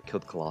Chadot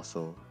killed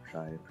Colossal, which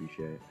I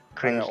appreciate. I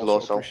Cringe also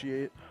Loso.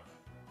 appreciate.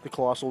 The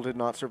Colossal did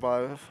not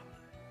survive.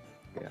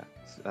 Yeah.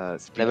 Never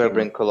Speaking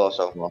bring of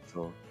Colosso.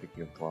 Colossal.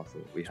 Speaking of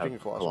Colossal, we Speaking have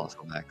of Colossal.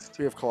 Colossal next.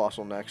 We have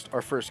Colossal next.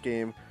 Our first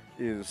game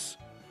is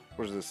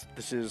what is this?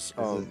 This is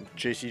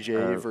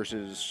JCJ uh,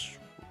 versus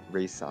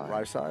Raysai.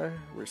 Ricei.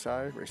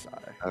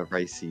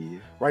 Ricey.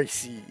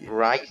 Ricey.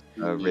 Right.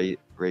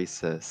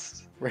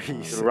 Racist.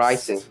 Racist.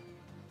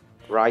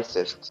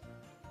 Racist.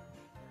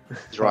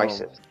 It's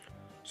racist.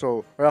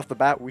 So right off the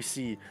bat, we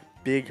see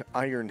big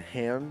iron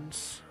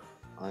hands.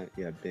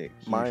 Yeah, big.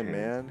 Huge My hands.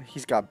 man,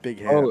 he's got big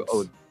hands.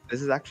 Oh,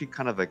 this is actually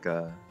kind of like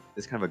a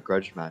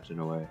grudge match in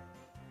a way,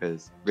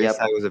 because Yep.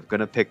 Raysai was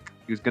gonna pick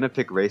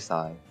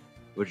Raysai,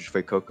 which is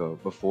for Coco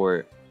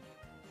before,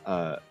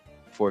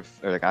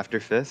 after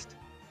Fist,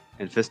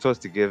 and Fist was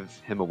to give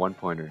him a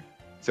 1-pointer.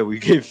 So we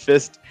gave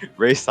Fist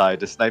Raysai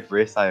to snipe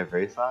Raysai of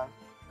Raysai,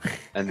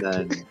 and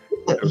then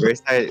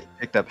Raysai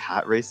picked up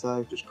Hat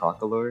Raysai, just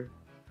Crocalor,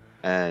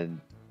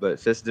 but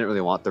Fist didn't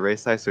really want the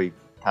Raysai, so he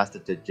passed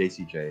it to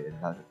JCJ,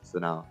 and so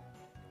now.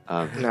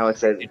 Now it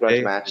says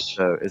grudge JCJ match.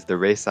 is the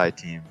Raysai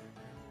team,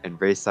 and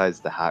Raysai is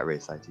the Hat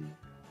Raysai team.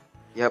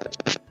 Yep.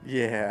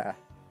 Yeah.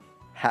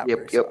 Hat Yep,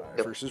 Racei yep,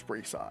 yep. versus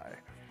Racei.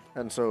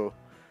 And so,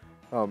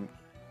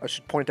 I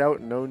should point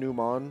out no new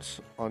Mons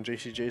on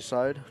JCJ's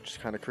side, which is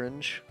kind of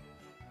cringe.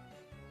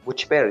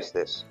 Which pair is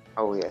this?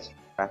 Oh yes,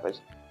 Rapid.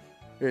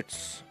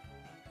 It's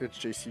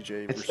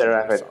JCJ It's versus the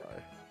Rapid.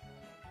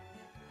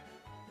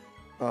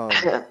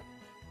 Racei.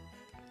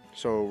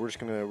 So we're just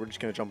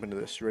gonna jump into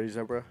this. You ready,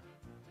 Zebra?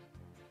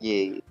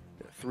 Yeah.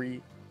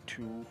 3,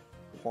 2,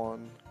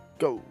 1,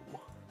 go. You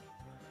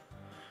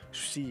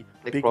see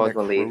Nick big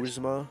Rosma leaves.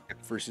 Necrozma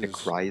versus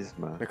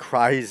Necrozma.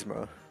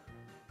 Necrozma.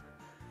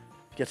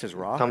 Gets his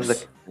rocks. Comes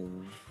the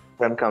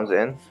Prem comes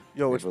in.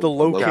 Yo, it's Like the a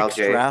low low kicks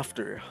kick.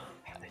 drafter.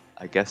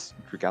 I guess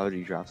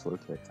Frugality drops low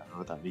kicks. I don't know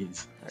what that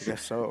means. I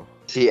guess so.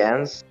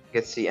 CMs.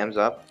 Gets CMs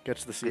up.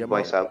 Gets the Good CM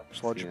voice up. up.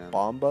 Sludge CM.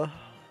 Bomba.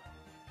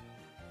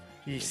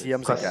 He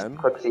CMs Quick- again.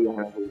 Quick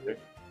CM.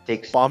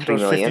 Takes Bomb 3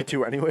 does million.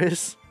 52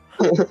 anyways.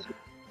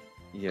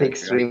 Yeah,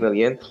 Takes 3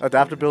 million.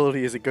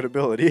 Adaptability is a good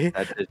ability.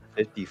 That did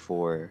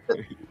 54.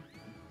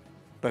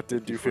 That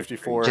did do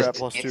 54 54 Just at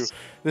plus 2. hits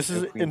This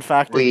is, Queen. in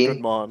fact, a Queen. good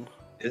mon.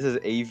 This is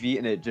AV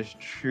and it just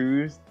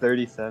chews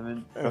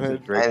 37. And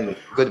then- And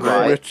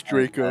goodbye. Rich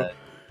Draco.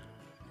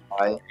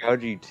 Bye.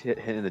 Frugality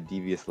hitting the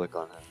devious look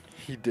on him.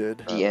 He did.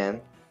 The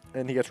end.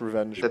 And he gets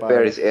revenge The by,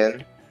 bear is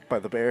in. by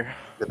the bear.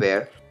 The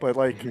bear. But,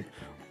 like,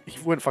 he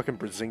went fucking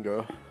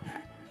Brazinga.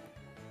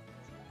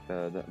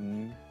 The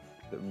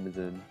is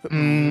in.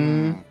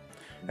 Mm.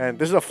 And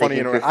this is a funny Taking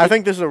interaction. 50. I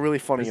think this is a really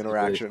funny This is really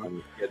interaction.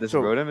 funny. Yeah, this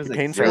So, Rotom is he like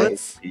pain 0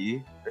 splits?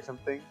 HP or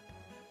something. He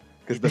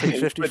Because the takes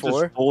pain split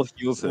 54, just full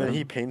heals And him. then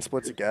he pain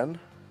splits again.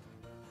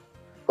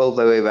 All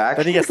the way back.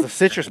 Then he gets the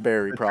citrus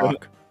berry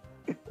proc.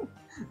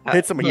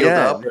 Hits him Healed again.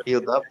 up.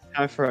 Healed up.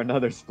 Time for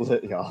another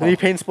split, y'all. Then he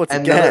pain splits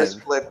And another again.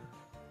 split.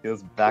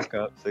 Heals back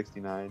up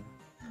 69.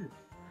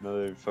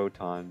 Another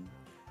photon.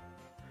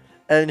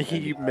 And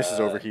he misses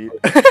overheat.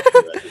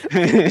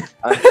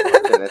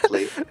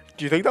 Unfortunately.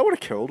 Do you think that would have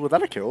killed? Would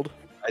that have killed?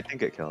 I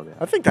think it killed. Yeah.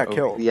 I think that Oh,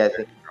 killed. Yeah,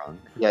 Wrong.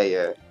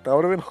 yeah. That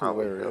would have been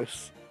Probably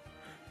hilarious.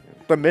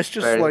 The miss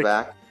just Bear is like,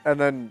 back. and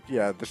then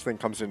yeah, this thing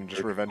comes in and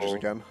just revenges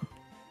Surgical. again.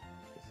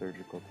 The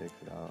surgical takes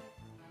it out.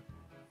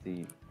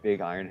 The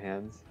big iron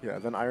hands. Yeah,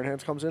 then Iron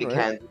Hands comes in, Big right?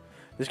 hand.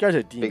 This guy's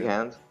a demon. Big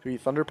hand. So he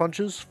thunder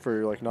punches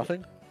for like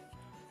nothing.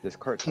 This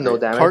cart. No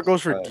damage. Cart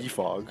goes for Uh,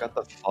 defog. Got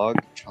the fog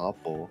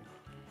chopple.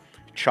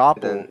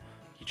 Chopple. Then-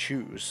 He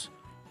choose.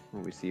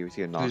 What we see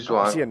a knock. Choose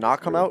one. You see a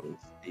knock come out?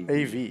 AV.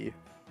 AV.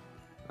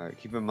 Alright,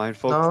 keep in mind,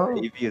 folks. No.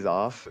 AV is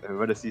off, and we're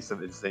gonna see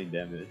some insane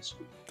damage.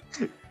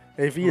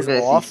 AV We're is gonna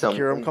see off.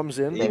 something. Kyurem comes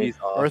in. Yeah. AV's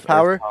off. Earth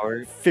power,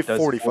 does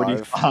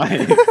 45.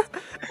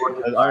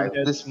 45.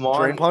 This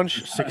mon. Drain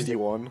punch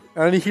 61,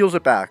 and then he heals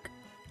it back.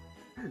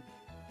 Yeah,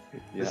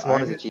 This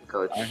mon is Iron, a cheat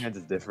code. Iron Hands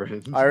is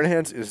different. Iron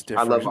Hands is I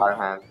different. love our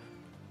hand.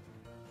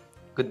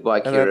 Goodbye,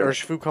 And then Kieran.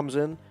 Urshifu comes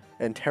in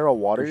and Terra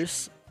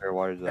waters Air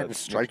waters and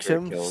strikes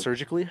him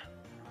surgically.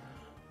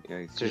 Yeah,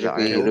 you see the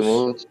Surgically Iron,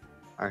 removed.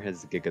 Iron Hands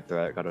is a giga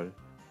threat. Gotta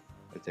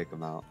take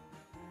him out.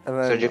 And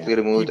then Surgically he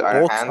removed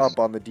Iron bolts Hands. up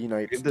on the D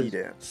Knight's Give this D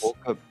dance. Bulk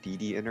up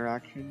DD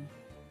interaction.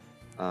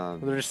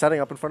 They're just setting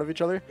up in front of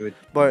each other, Good.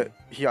 but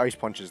he ice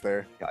punches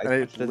there, Yeah, and Ice it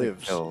Punch doesn't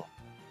lives. kill.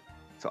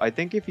 So I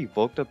think if he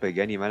bulked up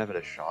again, he might have had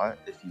a shot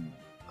if he.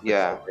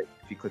 Yeah. If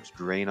he clicks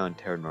drain on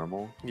Terra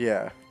normal.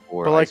 Yeah,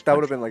 Or but like Ice that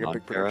would have Punch been like a on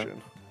big Terra.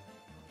 prediction.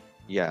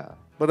 Yeah.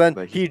 But then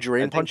But he I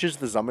drain think- punches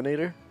the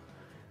Zuminator,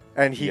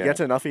 and he Yeah. gets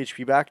enough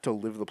HP back to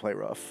live the play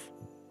rough.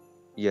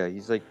 Yeah,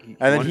 he's like. And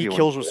then he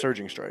kills with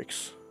surging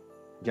strikes.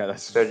 Yeah,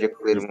 that's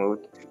Surgically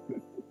removed.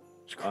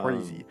 It's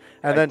crazy.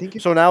 I And then think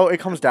if so now it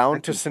comes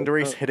down to second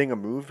Cinderace build-up- hitting a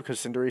move because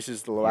Cinderace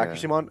is the low Yeah,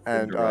 accuracy mon,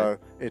 and Cinderette.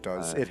 it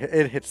does. Uh,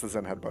 It hits the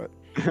Zen headbutt.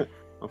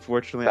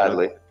 Unfortunately,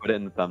 Sadly. I don't put it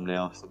in the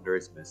thumbnail.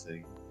 Cinderace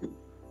missing.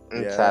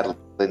 Yeah.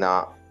 Sadly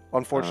not.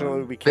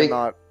 Unfortunately, we big-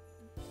 cannot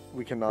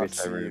Race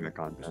see Arena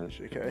content.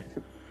 HJK.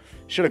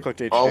 Should have clicked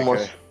HJK.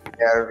 Almost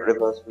bear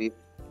reverse sweep.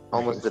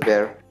 Almost the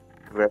bear.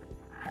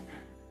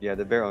 Yeah,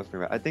 the bear almost.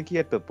 I think he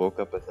had to bulk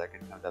up a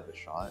second time to have a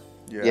shot.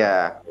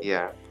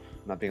 Yeah.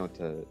 Not being able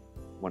to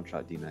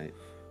one-shot D-Knight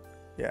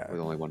Yeah. with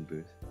only one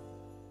boost.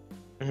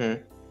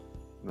 Mm-hmm.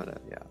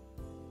 But yeah.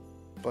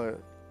 But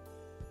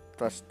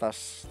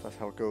that's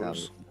how it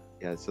goes.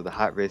 Yeah, so the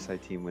hot race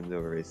side team wins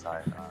over race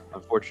side.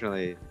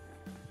 Unfortunately,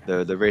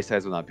 the race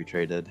sides will not be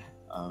traded.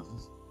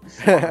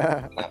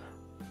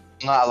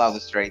 Not allowed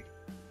this trade.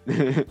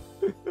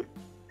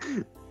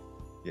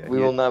 Yeah, We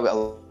will not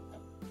allow.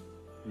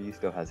 he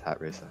still has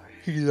hot race side.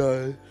 He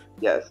does.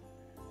 Yes.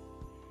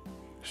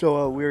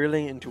 So we're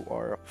getting into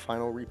our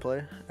final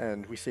replay,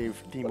 and we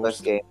saved the Best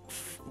most. game.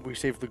 We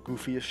saved the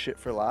goofiest shit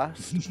for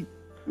last.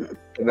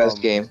 The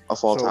best game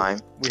of all so time.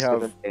 We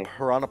have Best game.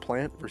 Piranha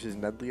Plant versus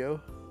Nedleo,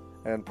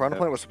 and Piranha Yep.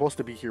 Plant was supposed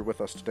to be here with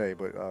us today,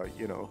 but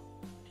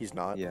he's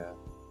not. Yeah,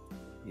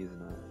 he's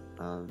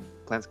not.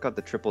 Plant's got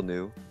the triple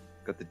new,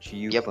 got the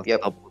Chiyu Yep, plus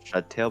yep. double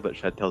Shedtail, but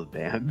Shedtail's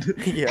banned.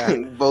 Yeah.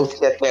 Both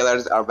Jet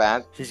Tailors are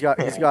banned. He's got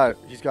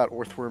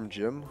Earthworm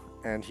Jim,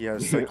 and he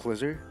has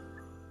Cyclizzer,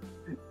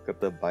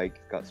 got the bike,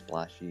 got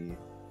Splashy.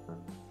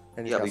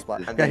 and he's Yep. got Spla-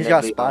 And Yeah, then he's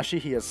got Nedleo. Splashy.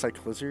 He has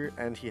Cyclizzer,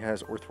 and he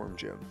has Earthworm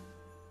Jim.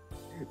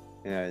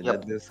 Yeah, and Yep.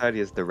 then this side he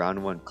has the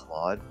round one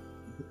Claude.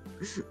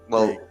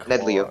 Well, Hey,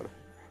 Nedleo. Claude.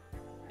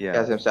 Yeah,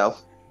 As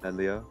himself.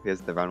 Nedleo. He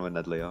has the round one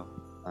Nedleo.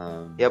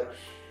 Yep.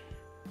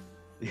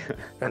 Yeah.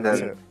 And that's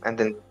then it. and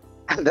then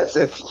and that's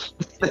it.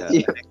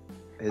 Yeah.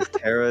 His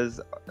Terra's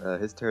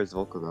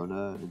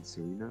Volcarona and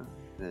Serena.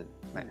 Then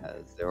might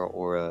has Zero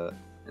Aura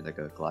and like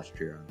a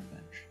Glastrier on the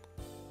bench.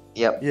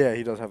 Yep. Yeah,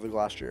 he does have the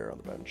Glastrier on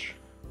the bench.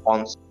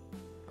 Pawns.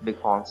 Big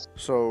pawns.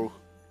 So,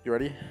 you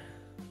ready?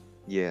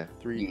 Yeah.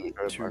 3,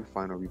 Yeah. 2, Our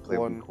final replay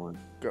one. week one.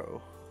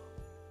 go.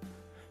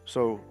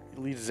 So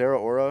he leads Zero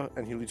Aura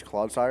and he leads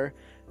Clodsire,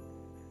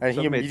 and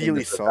he Some may think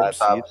immediately this is a bad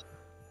subs. seed,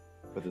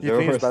 but the You Zero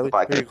think it's Aura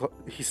badly? Spike.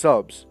 He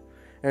subs,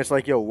 and it's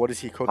like, yo, what is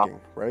he cooking,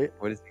 right?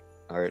 What is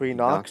Alright, So he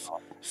knocks,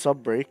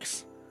 sub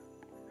breaks,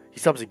 he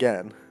subs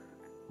again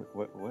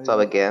What Sub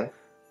again.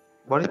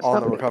 What is on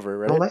the sub?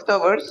 recover, No right?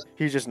 leftovers?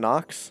 He just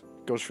knocks,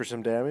 goes for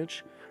some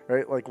damage,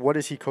 right? Like, what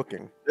is he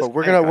cooking? This But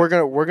we're guy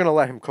gonna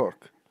let him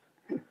cook.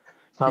 He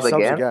Sub subs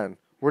again? again.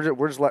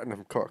 We're just letting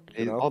him cook.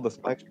 You know, All the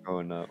spikes are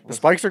going up. the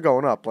spikes are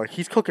going up. Like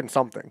he's cooking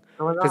something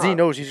because he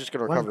knows he's just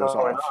gonna What's recover this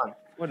going off. on?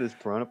 What is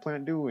Piranha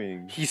Plant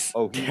doing? He's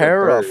Oh, he's a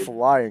Terra bird.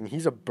 flying.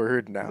 He's a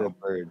bird He's a now.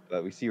 bird,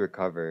 but we see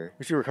recover.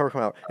 We see recover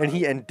come out, and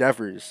he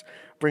endeavors,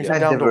 brings Yeah.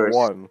 him down Endeavors. to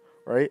 1.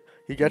 Right?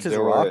 He gets his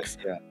Zero Aura- rocks,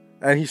 Yeah,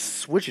 and he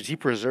switches. He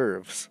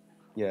preserves,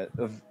 yeah.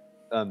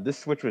 This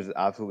switch was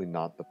absolutely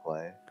not the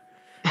play.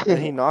 and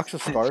he knocks a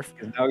scarf,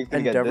 'Cause now he's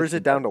gonna get endeavors this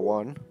it down to double.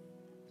 1.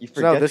 He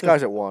So now forgets this guy's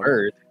it's at 1,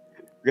 bird.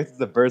 Forgets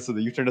it's a bird, so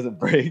the U-turn doesn't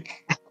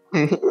break.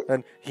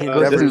 and he That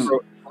was endeavors. just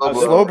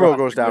Slowbro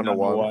goes down to to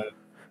 1,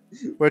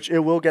 which it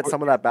will get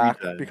some of that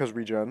back Regen. because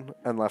regen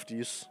and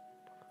lefties.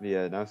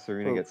 Yeah, now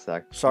Serena Oh, gets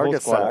sacked. Sar Whole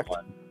gets squad at sacked.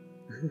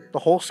 one. The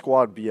whole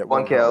squad be at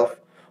 1 kill.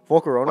 health.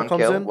 Volcarona One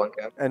comes kill. in, 1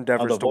 kill. Now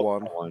endeavors the to Volk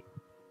 1. won.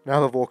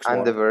 Now the Volk's And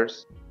 1. the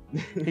verse.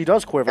 He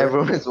does quiver,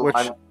 Everyone is which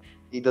 1.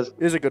 He does.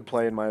 is a good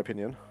play in my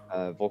opinion.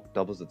 Volk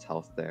doubles its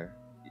health there.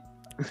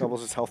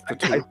 Doubles his health to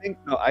I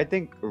 2. I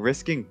think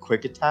risking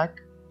quick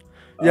attack.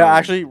 Yeah, um,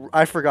 actually,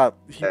 I forgot.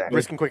 Yeah.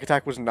 Risking quick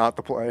attack was not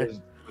the play.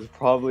 was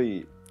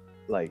probably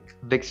like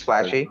Big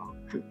splashy.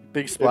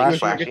 Big if you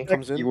splash were quick attack,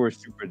 comes You in. were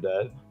super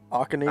dead.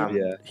 Aconate.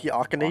 Yeah. He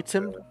Aconates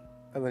him,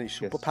 and then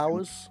he Yes.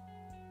 superpowers.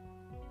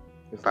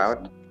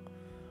 About.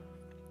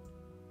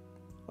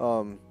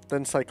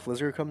 Then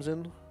Cyclizzer comes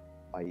in.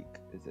 Bike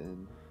is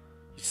in.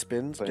 He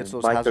spins, But gets in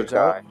those Biker hazards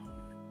guy.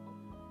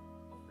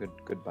 out.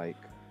 Good bike.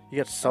 He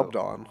gets subbed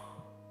on.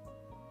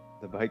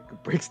 The bike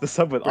breaks the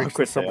sub with Breaks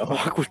the sub with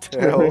Aqua Aqua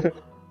Tail,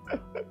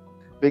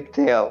 Big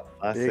tail.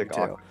 Classic Big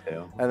tail. Aqua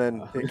Tail. and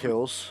then it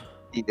kills.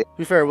 He did. To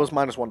be fair, it was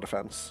 -1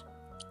 defense.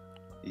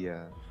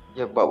 Yeah.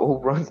 Yeah, but who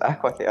runs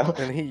Aqua Tail?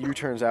 And he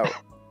U-turns out.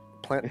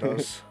 Plant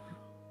does.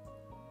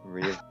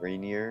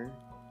 Rainier.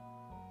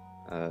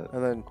 And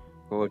then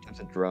Go attempts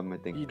a drum, I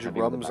think. He can't be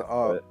on the drums back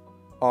up. foot.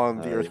 on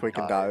the He earthquake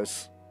and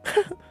dies.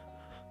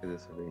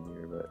 This is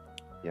Rainier, but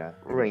yeah.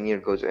 Rainier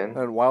goes in.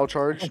 And Wild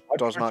Charge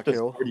does not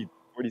kill.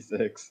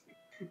 46.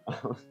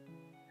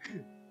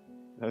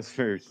 That's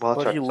very Wild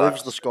But Charge he lives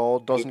sucks. the skull,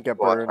 doesn't get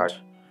Wild burned,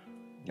 Charge.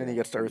 and he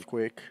gets the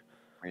earthquake.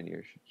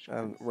 Rainier.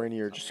 And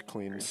Rainier just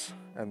cleans,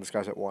 and this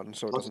guy's at 1,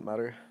 so it doesn't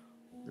matter.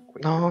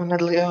 No,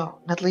 not Leo.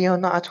 Not Leo,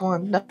 not at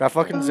 1. No. That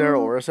fucking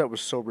Zero Aura set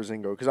was so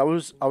Brazingo, because I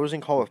was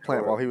in call with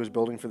Plant while he was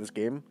building for this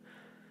game,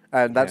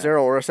 and that Yeah.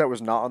 Zero Aura set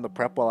was not on the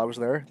prep while I was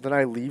there. Then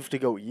I leave to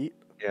go eat.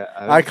 Yeah.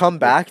 I come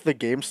back, the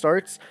game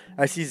starts.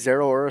 I see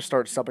Zero Aura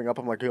start subbing up.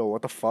 I'm like, yo,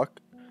 what the fuck?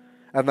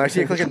 And then I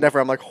see a click Endeavor.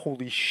 I'm like,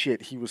 holy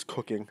shit, he was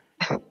cooking.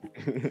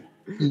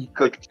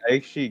 Cooked. I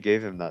actually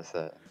gave him that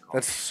set.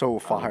 That's so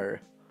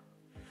fire.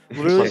 Plus,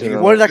 Literally, you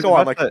know, what did that He go was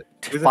on? about Like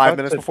to- he was 5 about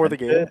minutes to before the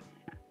bench game? it.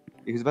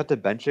 He was about to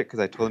bench it because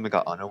I told him it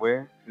got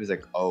unaware. He was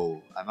like,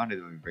 "Oh, I'm not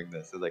even gonna bring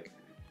this." So like,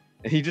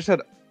 and he just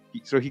had,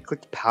 so he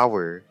clicked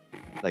power,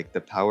 like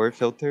the power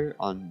filter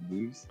on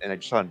moves, and I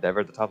just saw Endeavor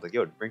at the top, like,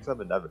 "Yo, bring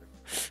some Endeavor."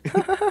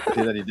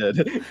 And then he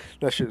did.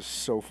 That shit is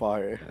so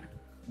fire.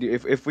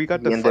 Dude, if we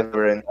got The to flex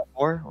Endeavor in.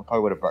 more, we probably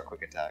would have brought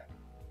quick attack,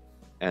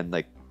 and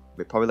like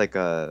probably like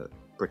a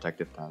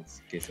protective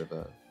pants in case of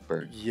a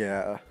burn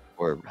Yeah,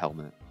 or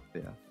helmet.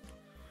 Yeah.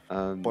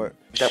 but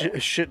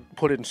That- shit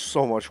put in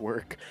so much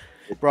work.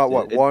 Brought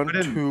what? it One, put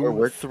in more 2,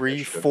 work than it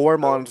 3, should, 4 though.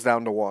 mons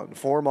down to 1.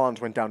 4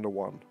 mons went down to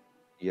 1.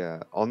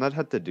 Yeah, all Ned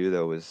had to do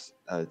though was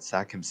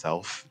sack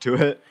himself to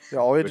it, Yeah,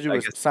 all you had to which do I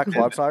was guess sack is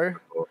Clodsire,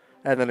 difficult.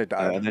 and then it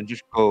died. And then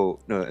just go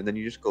no, and then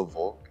you just go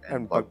Volk and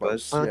And Bug Bug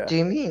Buzz. Buzz. What Yeah. do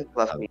you mean,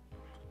 Fluffy?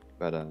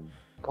 But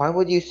Why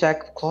would you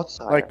sack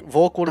Clodsire? Like,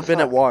 Volk would have The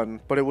been at fuck?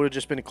 1, but it would have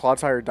just been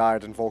Clodsire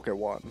died and Volk at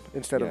 1,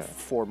 instead Yeah. of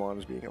 4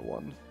 mons being at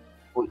 1.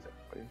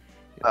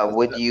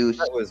 Would you?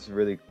 That was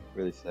really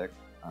sick.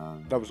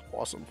 That was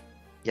awesome.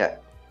 Yeah.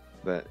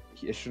 But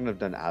it shouldn't have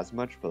done as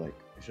much. But like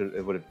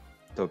it would have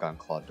still gone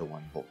Claude to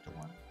 1, Volk to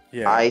 1.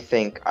 Yeah. I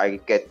think I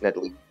get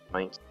Nedley.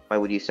 Why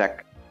would you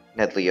sack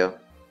Nedleo?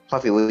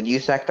 Fluffy, would you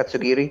sack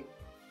Tatsugiri?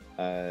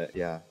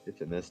 Yeah,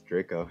 if it missed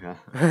Draco, yeah,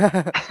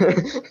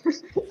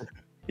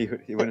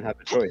 he wouldn't have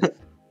a choice.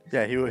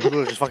 Yeah, he would have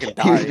just fucking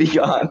He would be died.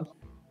 gone.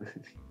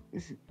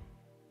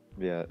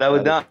 Yeah, That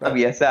would not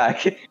be a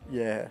sack.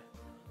 Yeah.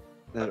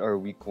 That our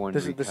week 1.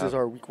 This is recap.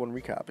 our week 1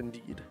 recap,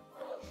 indeed.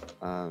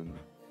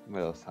 What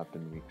else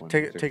happened in week 1?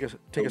 Take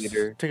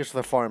us to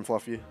the farm,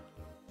 Fluffy.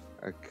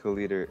 Our kill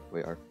leader.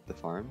 Wait, the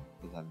farm?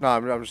 Is that... No,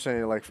 I'm just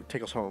saying, like,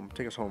 take us home,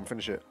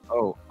 finish it.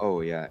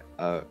 Oh yeah.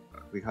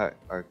 We got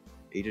our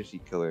agency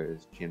killer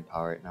is Chin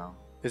Power right now.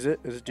 Is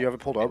it? Do you have it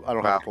pulled up? I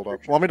don't Wow. have it pulled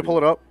up. Want me to pull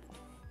it up?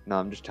 No,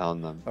 I'm just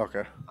telling them.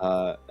 Okay.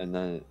 And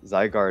then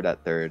Zygarde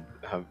at 3rd.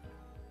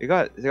 They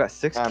got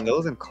 6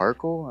 kills in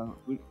Karkle.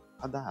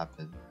 How'd that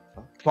happen?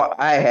 Fuck.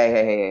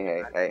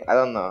 Hey, I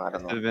don't know.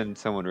 Could have been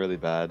someone really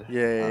bad. Yeah.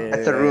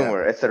 It's a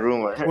rumor. It's a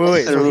rumor.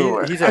 Wait, It's a so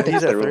rumor. he's I at think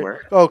it's a third.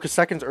 rumor. Oh, because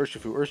second's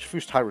Urshifu.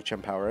 Urshifu's tied with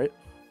Chien-Pao, right?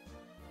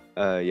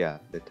 Yeah,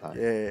 they're tied.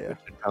 Yeah.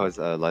 That was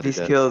Light These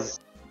of Death. kills.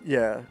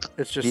 Yeah,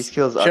 it's just These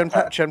kills are.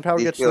 Chien-Pao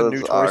these gets the skills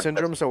new toy are-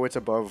 syndrome, so it's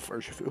above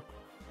Urshifu.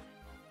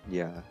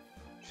 Yeah.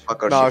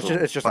 Fuck No, Urshifu.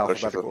 it's just Fuck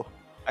Urshifu. alphabetical.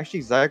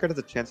 Actually, Zygarde has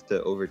a chance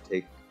to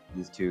overtake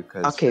these two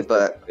because. Okay,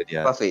 but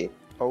yeah. Fluffy,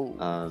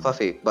 Oh.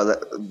 Fluffy,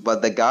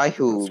 but the guy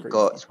who That's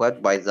got crazy.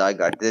 swept by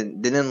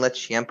Zygarde didn't let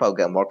Chien-Pao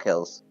get more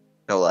kills.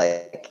 So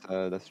like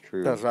That's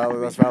true. That's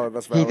valid. That's valid.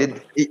 That's he valid.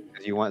 did.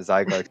 Because you want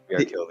Zygarde to be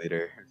our kill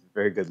leader.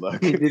 Very good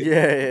luck. He did.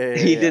 Yeah.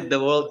 He did the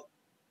world.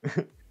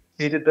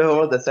 He did the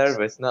world a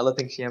service, not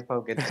letting Chien-Pao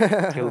get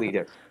kill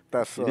leader.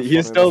 That's You're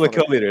funny, still the that's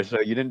kill funny. leader, so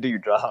you didn't do your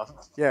job.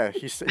 Yeah,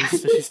 he's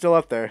still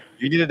up there.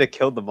 You needed to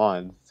kill them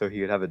on, so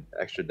he would have an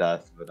extra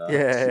death. But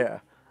Yeah.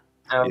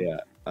 yeah.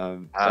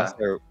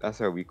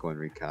 That's our week 1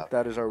 recap.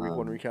 That is our week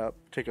 1 Um, recap.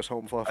 Take us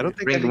home, Fluffy. I don't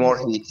think Bring anyone,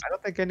 more heat. I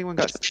don't think anyone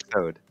got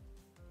 6-0'd.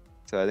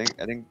 So I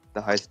think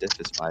the highest diff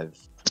is 5.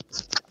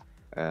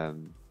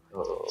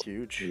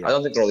 Huge. Yeah. I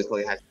don't think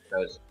Roly has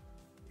those.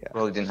 Yeah.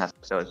 Roly didn't have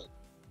those.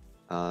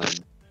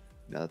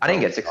 Yeah, that's I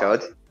didn't all get 6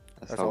 0'd.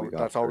 That's all we got.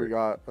 That's all we for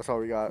got. That's all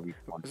we got. week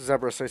 1.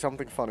 Zebra, say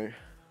something funny.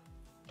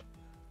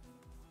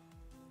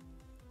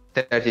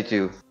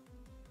 32.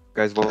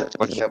 Guys, watch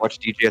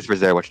DGS for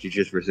Zare. Watch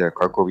DGS for Zare.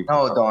 Karkor week.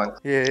 No, don't.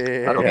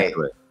 Yeah. I don't Okay.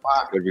 do it.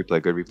 Good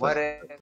replay. Good replay. What if